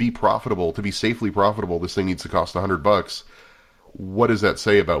 to be profitable, to be safely profitable, this thing needs to cost $100, what does that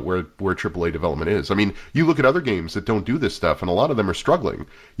say about where AAA development is? I mean, you look at other games that don't do this stuff, and a lot of them are struggling.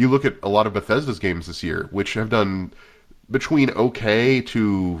 You look at a lot of Bethesda's games this year, which have done between okay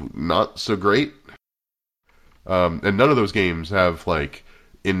to not so great. And none of those games have, like,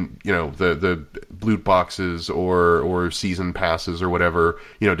 the loot boxes or season passes or whatever.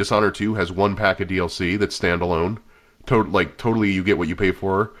 Dishonored 2 has one pack of DLC that's standalone. Totally you get what you pay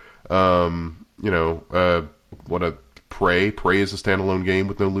for. Prey is a standalone game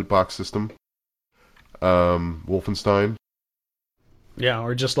with no loot box system. Wolfenstein. Yeah,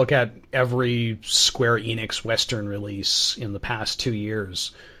 or just look at every Square Enix Western release in the past 2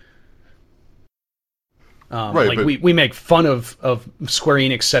 years. Right, we make fun of Square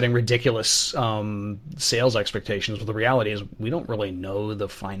Enix setting ridiculous sales expectations, but the reality is we don't really know the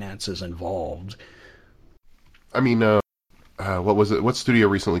finances involved. I mean, what was it? What studio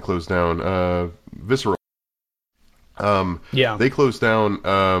recently closed down? Visceral. They closed down,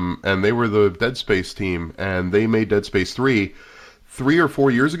 and they were the Dead Space team, and they made Dead Space 3 or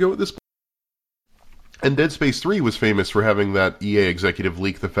 4 years ago at this point. And Dead Space 3 was famous for having that EA executive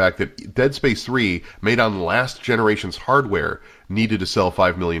leak the fact that Dead Space 3, made on last generation's hardware, needed to sell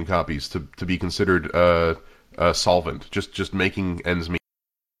 5 million copies to be considered solvent, just making ends meet.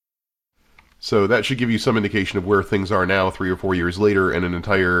 So that should give you some indication of where things are now 3 or 4 years later, and an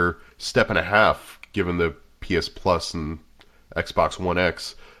entire step and a half, given the PS Plus and Xbox One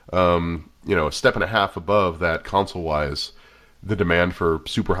X, a step and a half above that console-wise, the demand for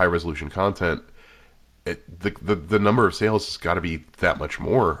super high-resolution content, the number of sales has got to be that much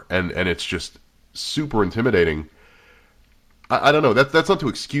more, and it's just super intimidating. I don't know, that's not to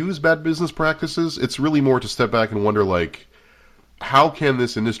excuse bad business practices, it's really more to step back and wonder, like, how can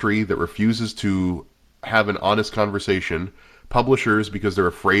this industry that refuses to have an honest conversation, publishers because they're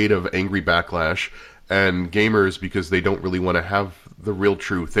afraid of angry backlash, and gamers because they don't really want to have the real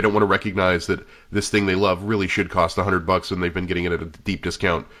truth. They don't want to recognize that this thing they love really should cost $100 and they've been getting it at a deep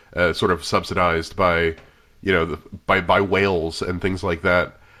discount, sort of subsidized by, by whales and things like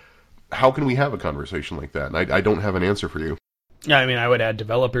that. How can we have a conversation like that? And I don't have an answer for you. Yeah, I mean, I would add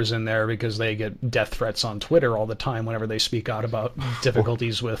developers in there because they get death threats on Twitter all the time whenever they speak out about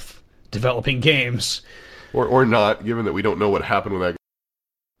difficulties with developing games. Or not, given that we don't know what happened with that.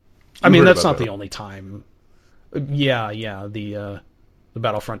 I mean, that's not the only time. Yeah, the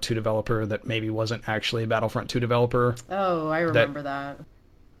Battlefront 2 developer that maybe wasn't actually a Battlefront 2 developer. Oh, I remember that.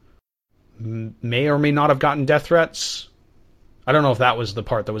 May or may not have gotten death threats. I don't know if that was the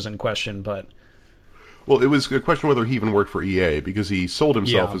part that was in question, but... Well, it was a question whether he even worked for EA, because he sold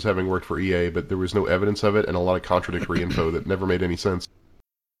himself as having worked for EA, but there was no evidence of it, and a lot of contradictory info that never made any sense.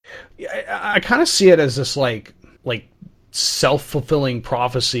 I kind of see it as this, like self-fulfilling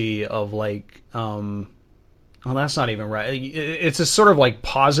prophecy of, like, well, that's not even right. It's a sort of, like,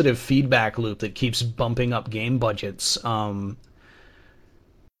 positive feedback loop that keeps bumping up game budgets,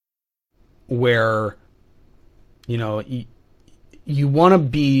 where, you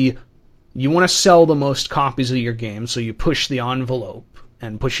want to sell the most copies of your game, so you push the envelope.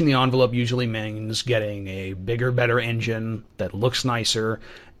 And pushing the envelope usually means getting a bigger, better engine that looks nicer,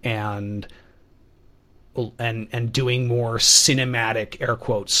 and doing more cinematic, air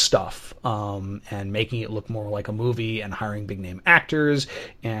quotes, stuff, and making it look more like a movie, and hiring big name actors,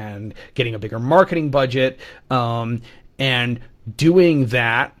 and getting a bigger marketing budget, and doing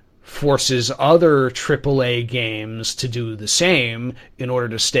that forces other AAA games to do the same in order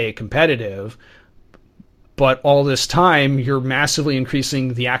to stay competitive. But all this time, you're massively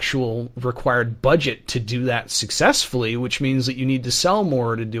increasing the actual required budget to do that successfully, which means that you need to sell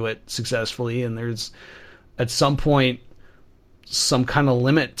more to do it successfully, and there's, at some point, some kind of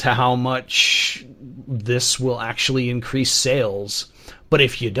limit to how much this will actually increase sales. But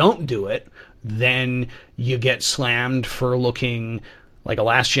if you don't do it, then you get slammed for looking like a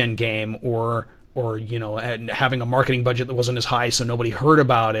last-gen game, or and having a marketing budget that wasn't as high, so nobody heard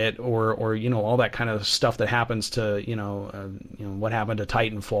about it, or all that kind of stuff that happens to what happened to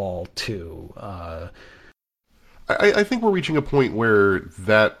Titanfall 2. I think we're reaching a point where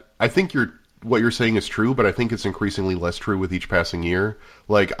I think you're what you're saying is true, but I think it's increasingly less true with each passing year.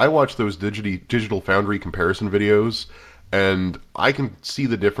 Like, I watch those Digital Foundry comparison videos, and I can see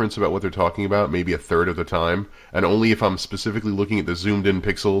the difference about what they're talking about maybe a third of the time, and only if I'm specifically looking at the zoomed-in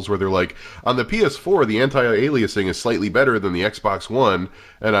pixels where they're like, on the PS4, the anti-aliasing is slightly better than the Xbox One,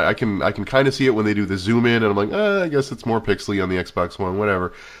 and I can kind of see it when they do the zoom-in, and I'm like, I guess it's more pixely on the Xbox One,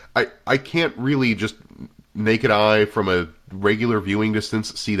 whatever. I can't really just naked eye from a regular viewing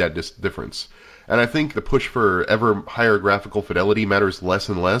distance see that difference. And I think the push for ever higher graphical fidelity matters less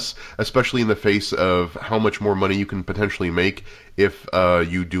and less, especially in the face of how much more money you can potentially make if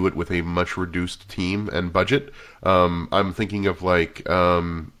you do it with a much reduced team and budget. I'm thinking of like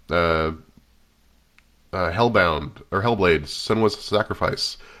Hellbound or Hellblade: Senua's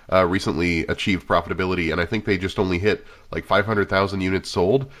Sacrifice recently achieved profitability, and I think they just only hit like 500,000 units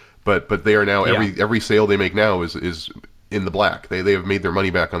sold. But they are now every sale they make now is in the black. They have made their money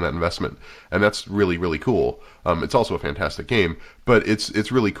back on that investment, and that's really, really cool. It's also a fantastic game, but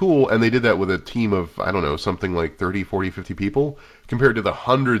it's really cool, and they did that with a team of, I don't know, something like 30, 40, 50 people, compared to the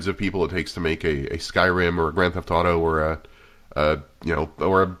hundreds of people it takes to make a Skyrim or a Grand Theft Auto or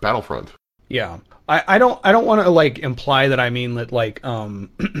a Battlefront. Yeah. I don't want to like imply that I mean that like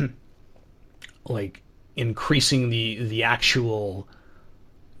like increasing the actual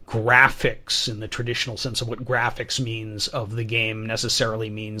graphics in the traditional sense of what graphics means of the game necessarily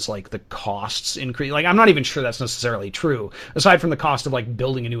means like the costs increase. Like, I'm not even sure that's necessarily true, aside from the cost of like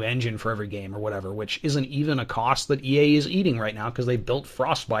building a new engine for every game or whatever, which isn't even a cost that EA is eating right now because they built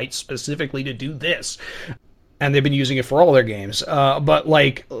Frostbite specifically to do this, and they've been using it for all their games. But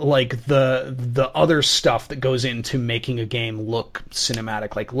like the other stuff that goes into making a game look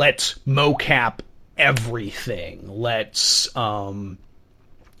cinematic, like let's mocap everything, let's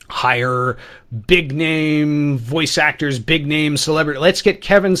hire big name voice actors, big name celebrity. Let's get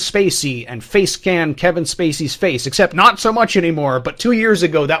Kevin Spacey and face scan Kevin Spacey's face, except not so much anymore, but 2 years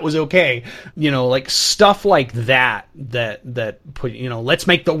ago that was okay. You know, like stuff like that put, you know, let's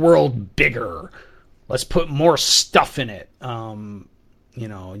make the world bigger. Let's put more stuff in it. You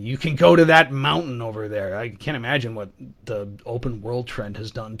know, you can go to that mountain over there. I can't imagine what the open world trend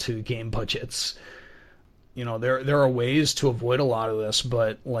has done to game budgets. You know, there are ways to avoid a lot of this,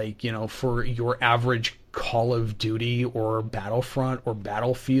 but like, you know, for your average Call of Duty or Battlefront or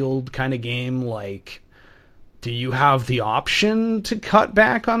Battlefield kind of game, like, do you have the option to cut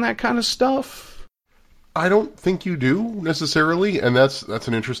back on that kind of stuff? I don't think you do necessarily, and that's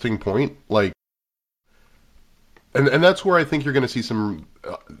an interesting point. Like, and that's where I think you're going to see some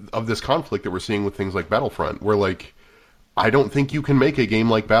of this conflict that we're seeing with things like Battlefront, where like, I don't think you can make a game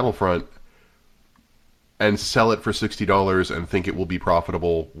like Battlefront and sell it for $60 and think it will be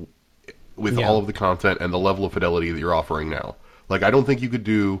profitable with all of the content and the level of fidelity that you're offering now. Like, I don't think you could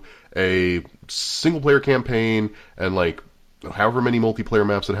do a single-player campaign and, like, however many multiplayer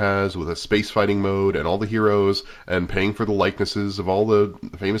maps it has with a space fighting mode and all the heroes and paying for the likenesses of all the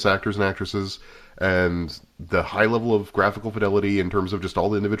famous actors and actresses and the high level of graphical fidelity in terms of just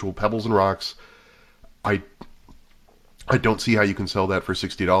all the individual pebbles and rocks. I don't see how you can sell that for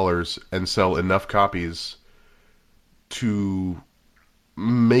 $60 and sell enough copies to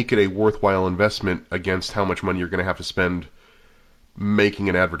make it a worthwhile investment against how much money you're going to have to spend making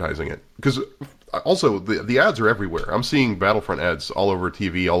and advertising it. Because also, the ads are everywhere. I'm seeing Battlefront ads all over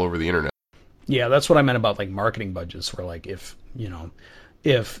TV, all over the internet. Yeah, that's what I meant about like marketing budgets, where like if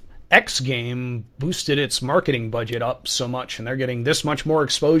X game boosted its marketing budget up so much and they're getting this much more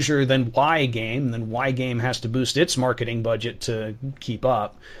exposure than Y game, then Y game has to boost its marketing budget to keep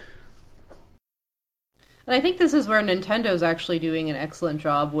up. And I think this is where Nintendo's actually doing an excellent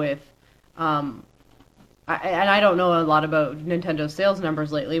job with, and I don't know a lot about Nintendo's sales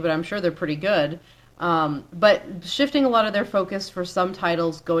numbers lately, but I'm sure they're pretty good. But shifting a lot of their focus for some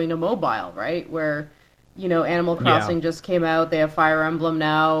titles going to mobile, right? Where, you know, Animal Crossing just came out. They have Fire Emblem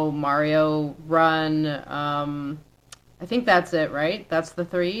now, Mario Run. I think that's it, right? That's the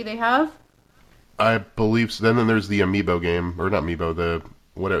three they have? I believe so. Then there's the Amiibo game, or not Amiibo, the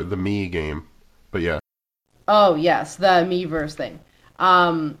Mii game. But yeah. Oh, yes, the Miiverse thing.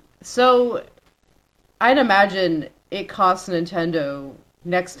 So I'd imagine it costs Nintendo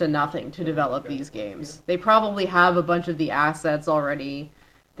next to nothing to develop these games. They probably have a bunch of the assets already.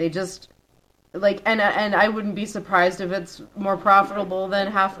 They just... Like, and I wouldn't be surprised if it's more profitable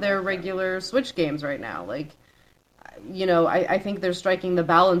than half their regular Switch games right now. Like, you know, I think they're striking the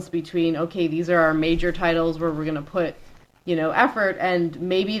balance between, okay, these are our major titles where we're going to put, you know, effort, and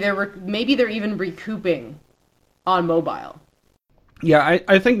maybe they're even recouping on mobile. Yeah,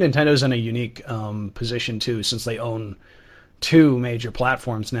 I think Nintendo's in a unique position too, since they own two major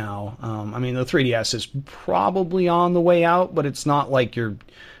platforms now. I mean, the 3DS is probably on the way out, but it's not like you're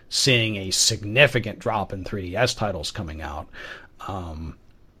seeing a significant drop in 3DS titles coming out.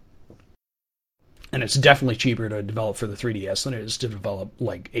 And it's definitely cheaper to develop for the 3DS than it is to develop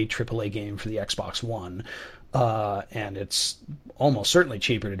like a AAA game for the Xbox One. And it's almost certainly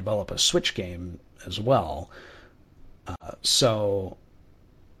cheaper to develop a Switch game as well. So,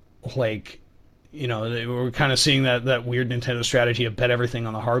 like, you know, we're kind of seeing that weird Nintendo strategy of bet everything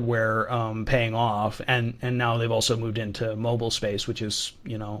on the hardware paying off. And now they've also moved into mobile space, which is,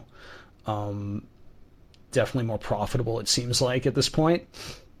 you know, definitely more profitable, it seems like, at this point.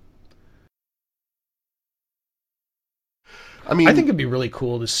 I mean, I think it'd be really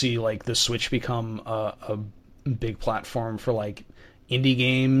cool to see like the Switch become a big platform for like indie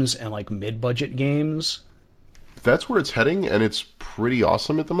games and like mid-budget games. that's where it's heading, and it's pretty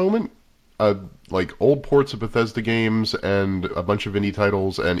awesome at the moment. Like old ports of Bethesda games and a bunch of indie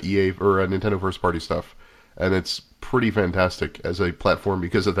titles and EA or Nintendo first party stuff, and it's pretty fantastic as a platform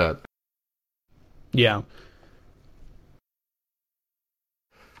because of that. Yeah.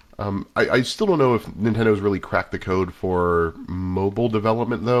 I still don't know if Nintendo's really cracked the code for mobile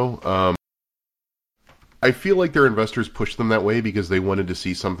development, though. I feel like their investors pushed them that way because they wanted to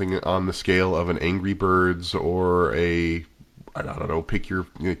see something on the scale of an Angry Birds or a, I don't know, pick your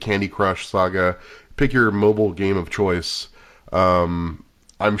Candy Crush Saga, pick your mobile game of choice. I'm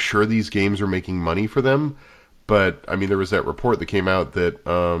sure these games are making money for them, but, I mean, there was that report that came out that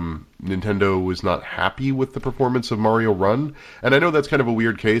Nintendo was not happy with the performance of Mario Run. And I know that's kind of a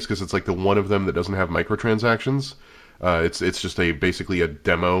weird case because it's like the one of them that doesn't have microtransactions. It's just basically a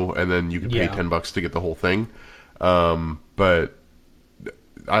demo, and then you can pay $10 to get the whole thing. But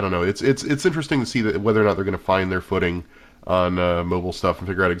I don't know. It's interesting to see that whether or not they're going to find their footing on mobile stuff and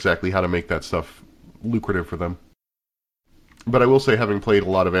figure out exactly how to make that stuff lucrative for them. But I will say, having played a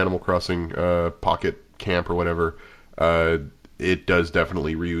lot of Animal Crossing Pocket Camp or whatever, it does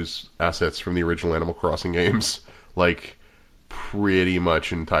definitely reuse assets from the original Animal Crossing games, like pretty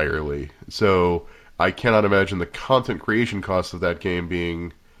much entirely. So I cannot imagine the content creation costs of that game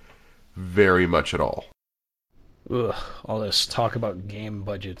being very much at all. Ugh, all this talk about game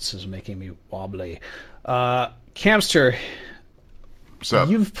budgets is making me wobbly. Camster,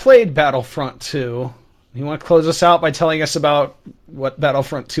 you've played Battlefront 2. You want to close us out by telling us about what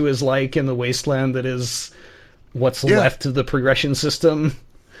Battlefront 2 is like in the wasteland that is what's left of the progression system?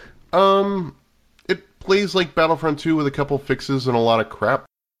 It plays like Battlefront 2 with a couple fixes and a lot of crap.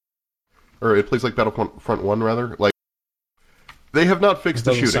 Or it plays like Battlefront 1, rather. Like, they have not fixed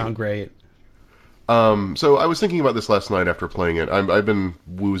the shooting. Doesn't sound great. So I was thinking about this last night after playing it. I've been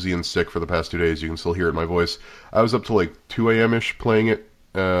woozy and sick for the past 2 days. You can still hear it in my voice. I was up till like 2 a.m.-ish playing it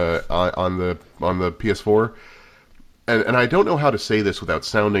on the PS4. And I don't know how to say this without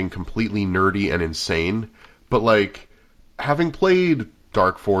sounding completely nerdy and insane, but like, having played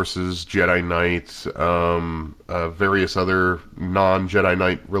Dark Forces, Jedi Knight, various other non-Jedi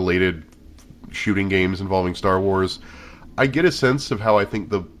Knight related shooting games involving Star Wars, I get a sense of how I think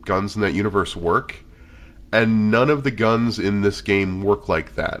the guns in that universe work, and none of the guns in this game work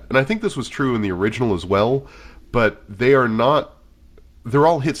like that. And I think this was true in the original as well, but they're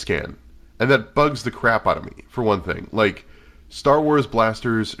all hit scan, and that bugs the crap out of me, for one thing. Like, Star Wars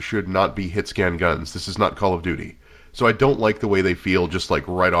blasters should not be hit scan guns. This is not Call of Duty. So I don't like the way they feel just like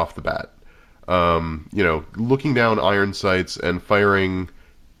right off the bat. Looking down iron sights and firing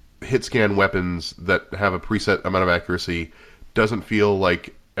hit scan weapons that have a preset amount of accuracy doesn't feel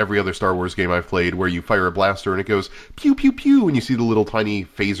like every other Star Wars game I've played, where you fire a blaster and it goes pew pew pew and you see the little tiny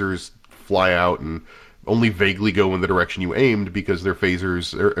phasers fly out and only vaguely go in the direction you aimed because they're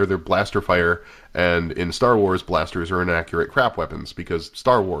phasers or they're blaster fire, and in Star Wars blasters are inaccurate crap weapons because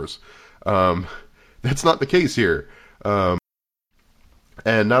Star Wars. That's not the case here. And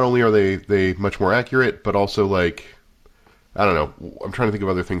not only are they much more accurate, but also, like, I don't know, I'm trying to think of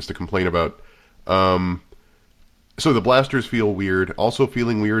other things to complain about. So the blasters feel weird. Also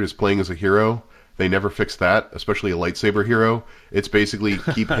feeling weird is playing as a hero. They never fix that, especially a lightsaber hero. It's basically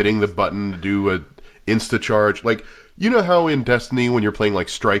keep hitting the button to do a insta-charge. Like, you know how in Destiny, when you're playing like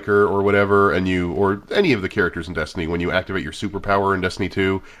Striker or whatever, or any of the characters in Destiny, when you activate your superpower in Destiny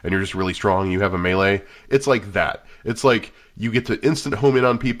 2, and you're just really strong and you have a melee, it's like that. It's like, you get to instant home in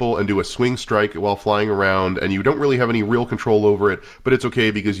on people and do a swing strike while flying around, and you don't really have any real control over it, but it's okay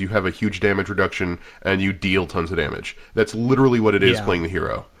because you have a huge damage reduction and you deal tons of damage. That's literally what it is playing the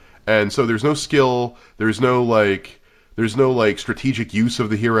hero. And so there's no skill, there's no strategic use of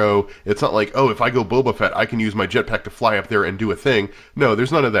the hero. It's not like, oh, if I go Boba Fett, I can use my jetpack to fly up there and do a thing. No,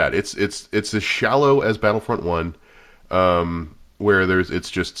 there's none of that. It's as shallow as Battlefront 1. where it's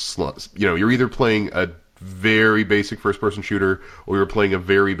just, you're either playing a very basic first-person shooter, or you're playing a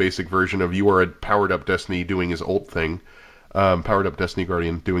very basic version of you are a powered-up Destiny doing his ult thing, powered-up Destiny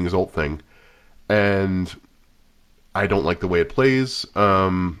Guardian doing his ult thing, and I don't like the way it plays.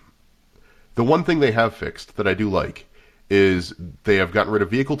 The one thing they have fixed that I do like is they have gotten rid of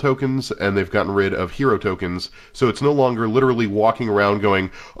vehicle tokens, and they've gotten rid of hero tokens, so it's no longer literally walking around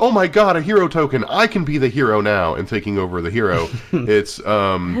going, oh my god, a hero token, I can be the hero now, and taking over the hero. It's,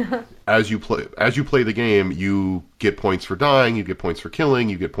 as you play the game, you get points for dying, you get points for killing,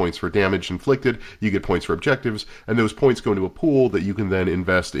 you get points for damage inflicted, you get points for objectives, and those points go into a pool that you can then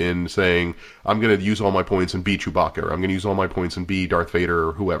invest in saying, I'm going to use all my points and be Chewbacca, or I'm going to use all my points and be Darth Vader,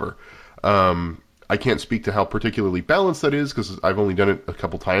 or whoever. I can't speak to how particularly balanced that is, because I've only done it a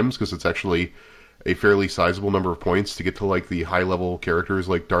couple times, because it's actually a fairly sizable number of points to get to, like, the high-level characters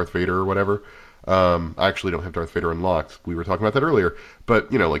like Darth Vader or whatever. I actually don't have Darth Vader unlocked. We were talking about that earlier.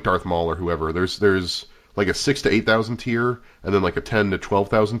 But, like Darth Maul or whoever, there's like a 6,000 to 8,000 tier, and then like a 10,000 to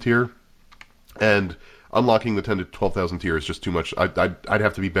 12,000 tier. And unlocking the 10,000 to 12,000 tier is just too much. I'd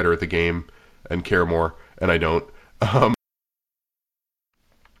have to be better at the game and care more, and I don't.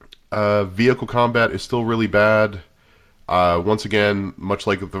 Vehicle combat is still really bad. Once again, much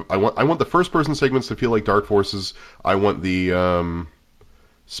like I want the first-person segments to feel like Dark Forces. I want the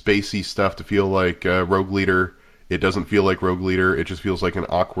spacey stuff to feel like Rogue Leader. It doesn't feel like Rogue Leader. It just feels like an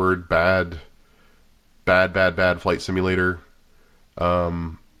awkward, bad flight simulator. I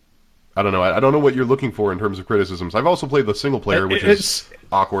don't know. I don't know what you're looking for in terms of criticisms. I've also played the single player, which is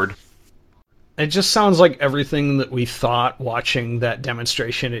awkward. It just sounds like everything that we thought watching that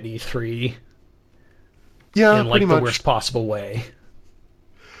demonstration at E3. Yeah, in like pretty the much. worst possible way.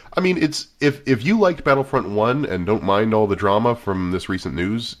 I mean, it's if you liked Battlefront 1 and don't mind all the drama from this recent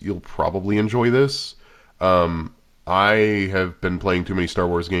news, you'll probably enjoy this. I have been playing too many Star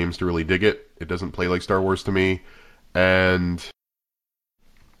Wars games to really dig it. It doesn't play like Star Wars to me, and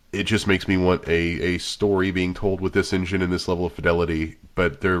it just makes me want a story being told with this engine and this level of fidelity,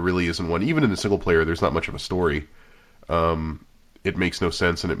 but there really isn't one. Even in the single player, there's not much of a story. It makes no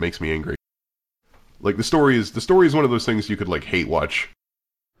sense, and it makes me angry. Like, the story is one of those things you could, like, hate watch.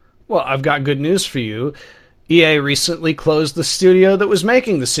 Well, I've got good news for you. EA recently closed the studio that was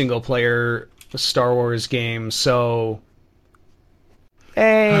making the single-player Star Wars game, so...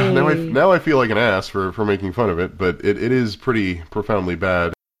 Hey. Now I feel like an ass for making fun of it, but it is pretty profoundly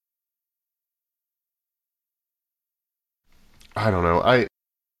bad. I don't know.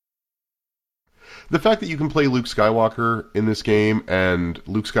 The fact that you can play Luke Skywalker in this game, and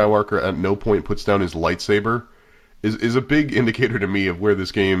Luke Skywalker at no point puts down his lightsaber, is a big indicator to me of where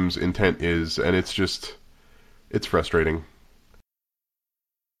this game's intent is, and it's frustrating.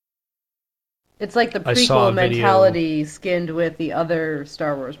 It's like the prequel mentality skinned with the other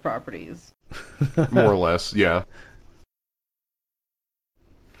Star Wars properties. More or less, yeah.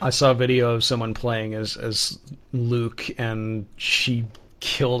 I saw a video of someone playing as Luke, and she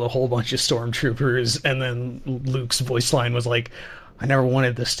killed a whole bunch of stormtroopers, and then Luke's voice line was like, I never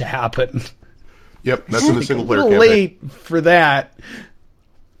wanted this to happen. Yep, that's in the single-player campaign. A little late for that.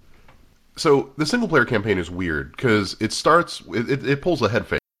 So, the single-player campaign is weird, because it starts... It pulls a head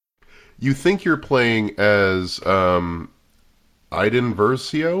fake. You think you're playing as Iden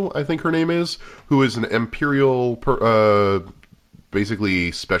Versio, I think her name is, who is an Imperial...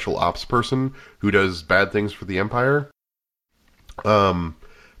 basically special ops person who does bad things for the Empire.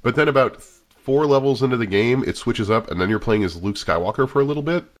 But then about 4 levels into the game, it switches up, and then you're playing as Luke Skywalker for a little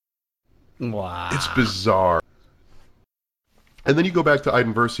bit. Wow. It's bizarre. And then you go back to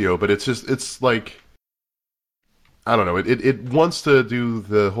Iden Versio, but it's like... I don't know, it wants to do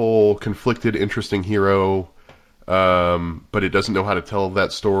the whole conflicted, interesting hero, but it doesn't know how to tell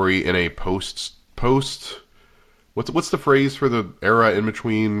that story in a post... What's the phrase for the era in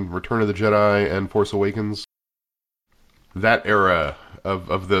between Return of the Jedi and Force Awakens? That era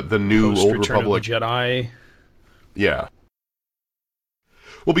of the new Post Old Return Republic. Of the Jedi. Yeah.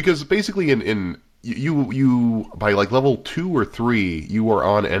 Well, because basically in you by like level 2 or 3, you are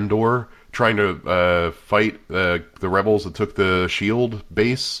on Endor trying to fight the rebels that took the Shield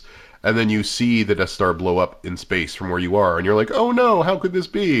base, and then you see the Death Star blow up in space from where you are, and you're like, oh no, how could this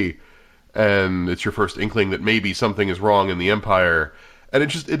be? And it's your first inkling that maybe something is wrong in the Empire. And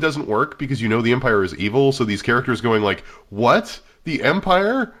it doesn't work, because you know the Empire is evil, so these characters going like, what? The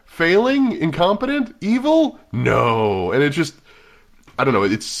Empire? Failing? Incompetent? Evil? No. And it just... I don't know,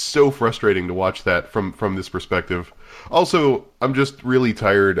 it's so frustrating to watch that from this perspective. Also, I'm just really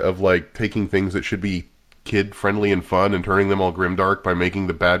tired of, like, taking things that should be kid-friendly and fun and turning them all grimdark by making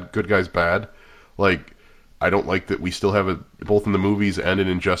the good guys bad. Like... I don't like that we still have both in the movies and in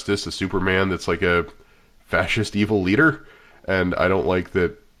Injustice, a Superman that's like a fascist evil leader. And I don't like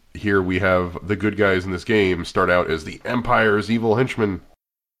that here we have the good guys in this game start out as the Empire's evil henchmen.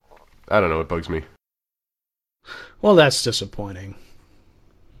 I don't know, it bugs me. Well, that's disappointing.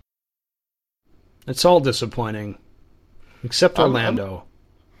 It's all disappointing. Except Orlando.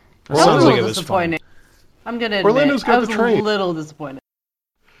 That sounds like it was disappointing. I'm going to admit, Orlando's got the train. a little disappointed.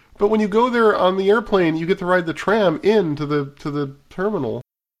 But when you go there on the airplane, you get to ride the tram into the terminal.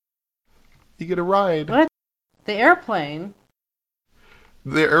 You get a ride. What? The airplane?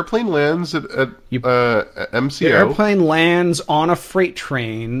 The airplane lands at MCO. The airplane lands on a freight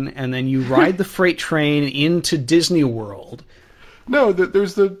train, and then you ride the freight train into Disney World. No,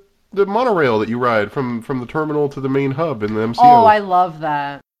 there's the monorail that you ride from the terminal to the main hub in the MCO. Oh, I love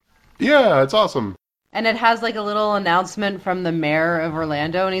that. Yeah, it's awesome. And it has like a little announcement from the mayor of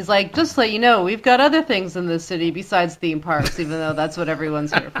Orlando, and he's like, just so you know, we've got other things in this city besides theme parks, even though that's what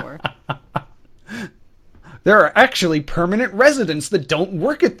everyone's here for. There are actually permanent residents that don't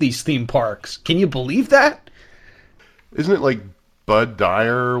work at these theme parks. Can you believe that? Isn't it like Bud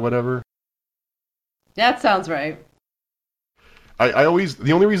Dyer or whatever? That sounds right. I always,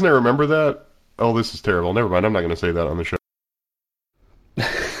 the only reason I remember that, oh, this is terrible. Never mind, I'm not going to say that on the show.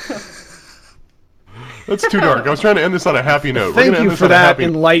 That's too dark. I was trying to end this on a happy note. Thank you for that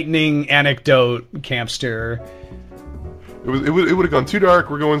enlightening anecdote, Campster. It would have gone too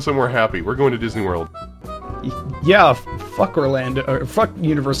dark. We're going somewhere happy. We're going to Disney World. Yeah, fuck Orlando, or fuck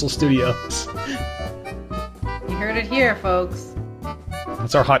Universal Studios. You heard it here, folks.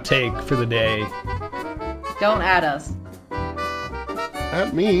 That's our hot take for the day. Don't at us.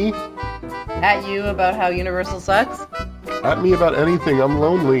 At me. At you about how Universal sucks? At me about anything. I'm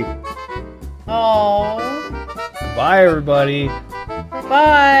lonely. Oh. Bye, everybody.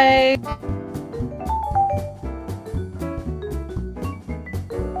 Bye.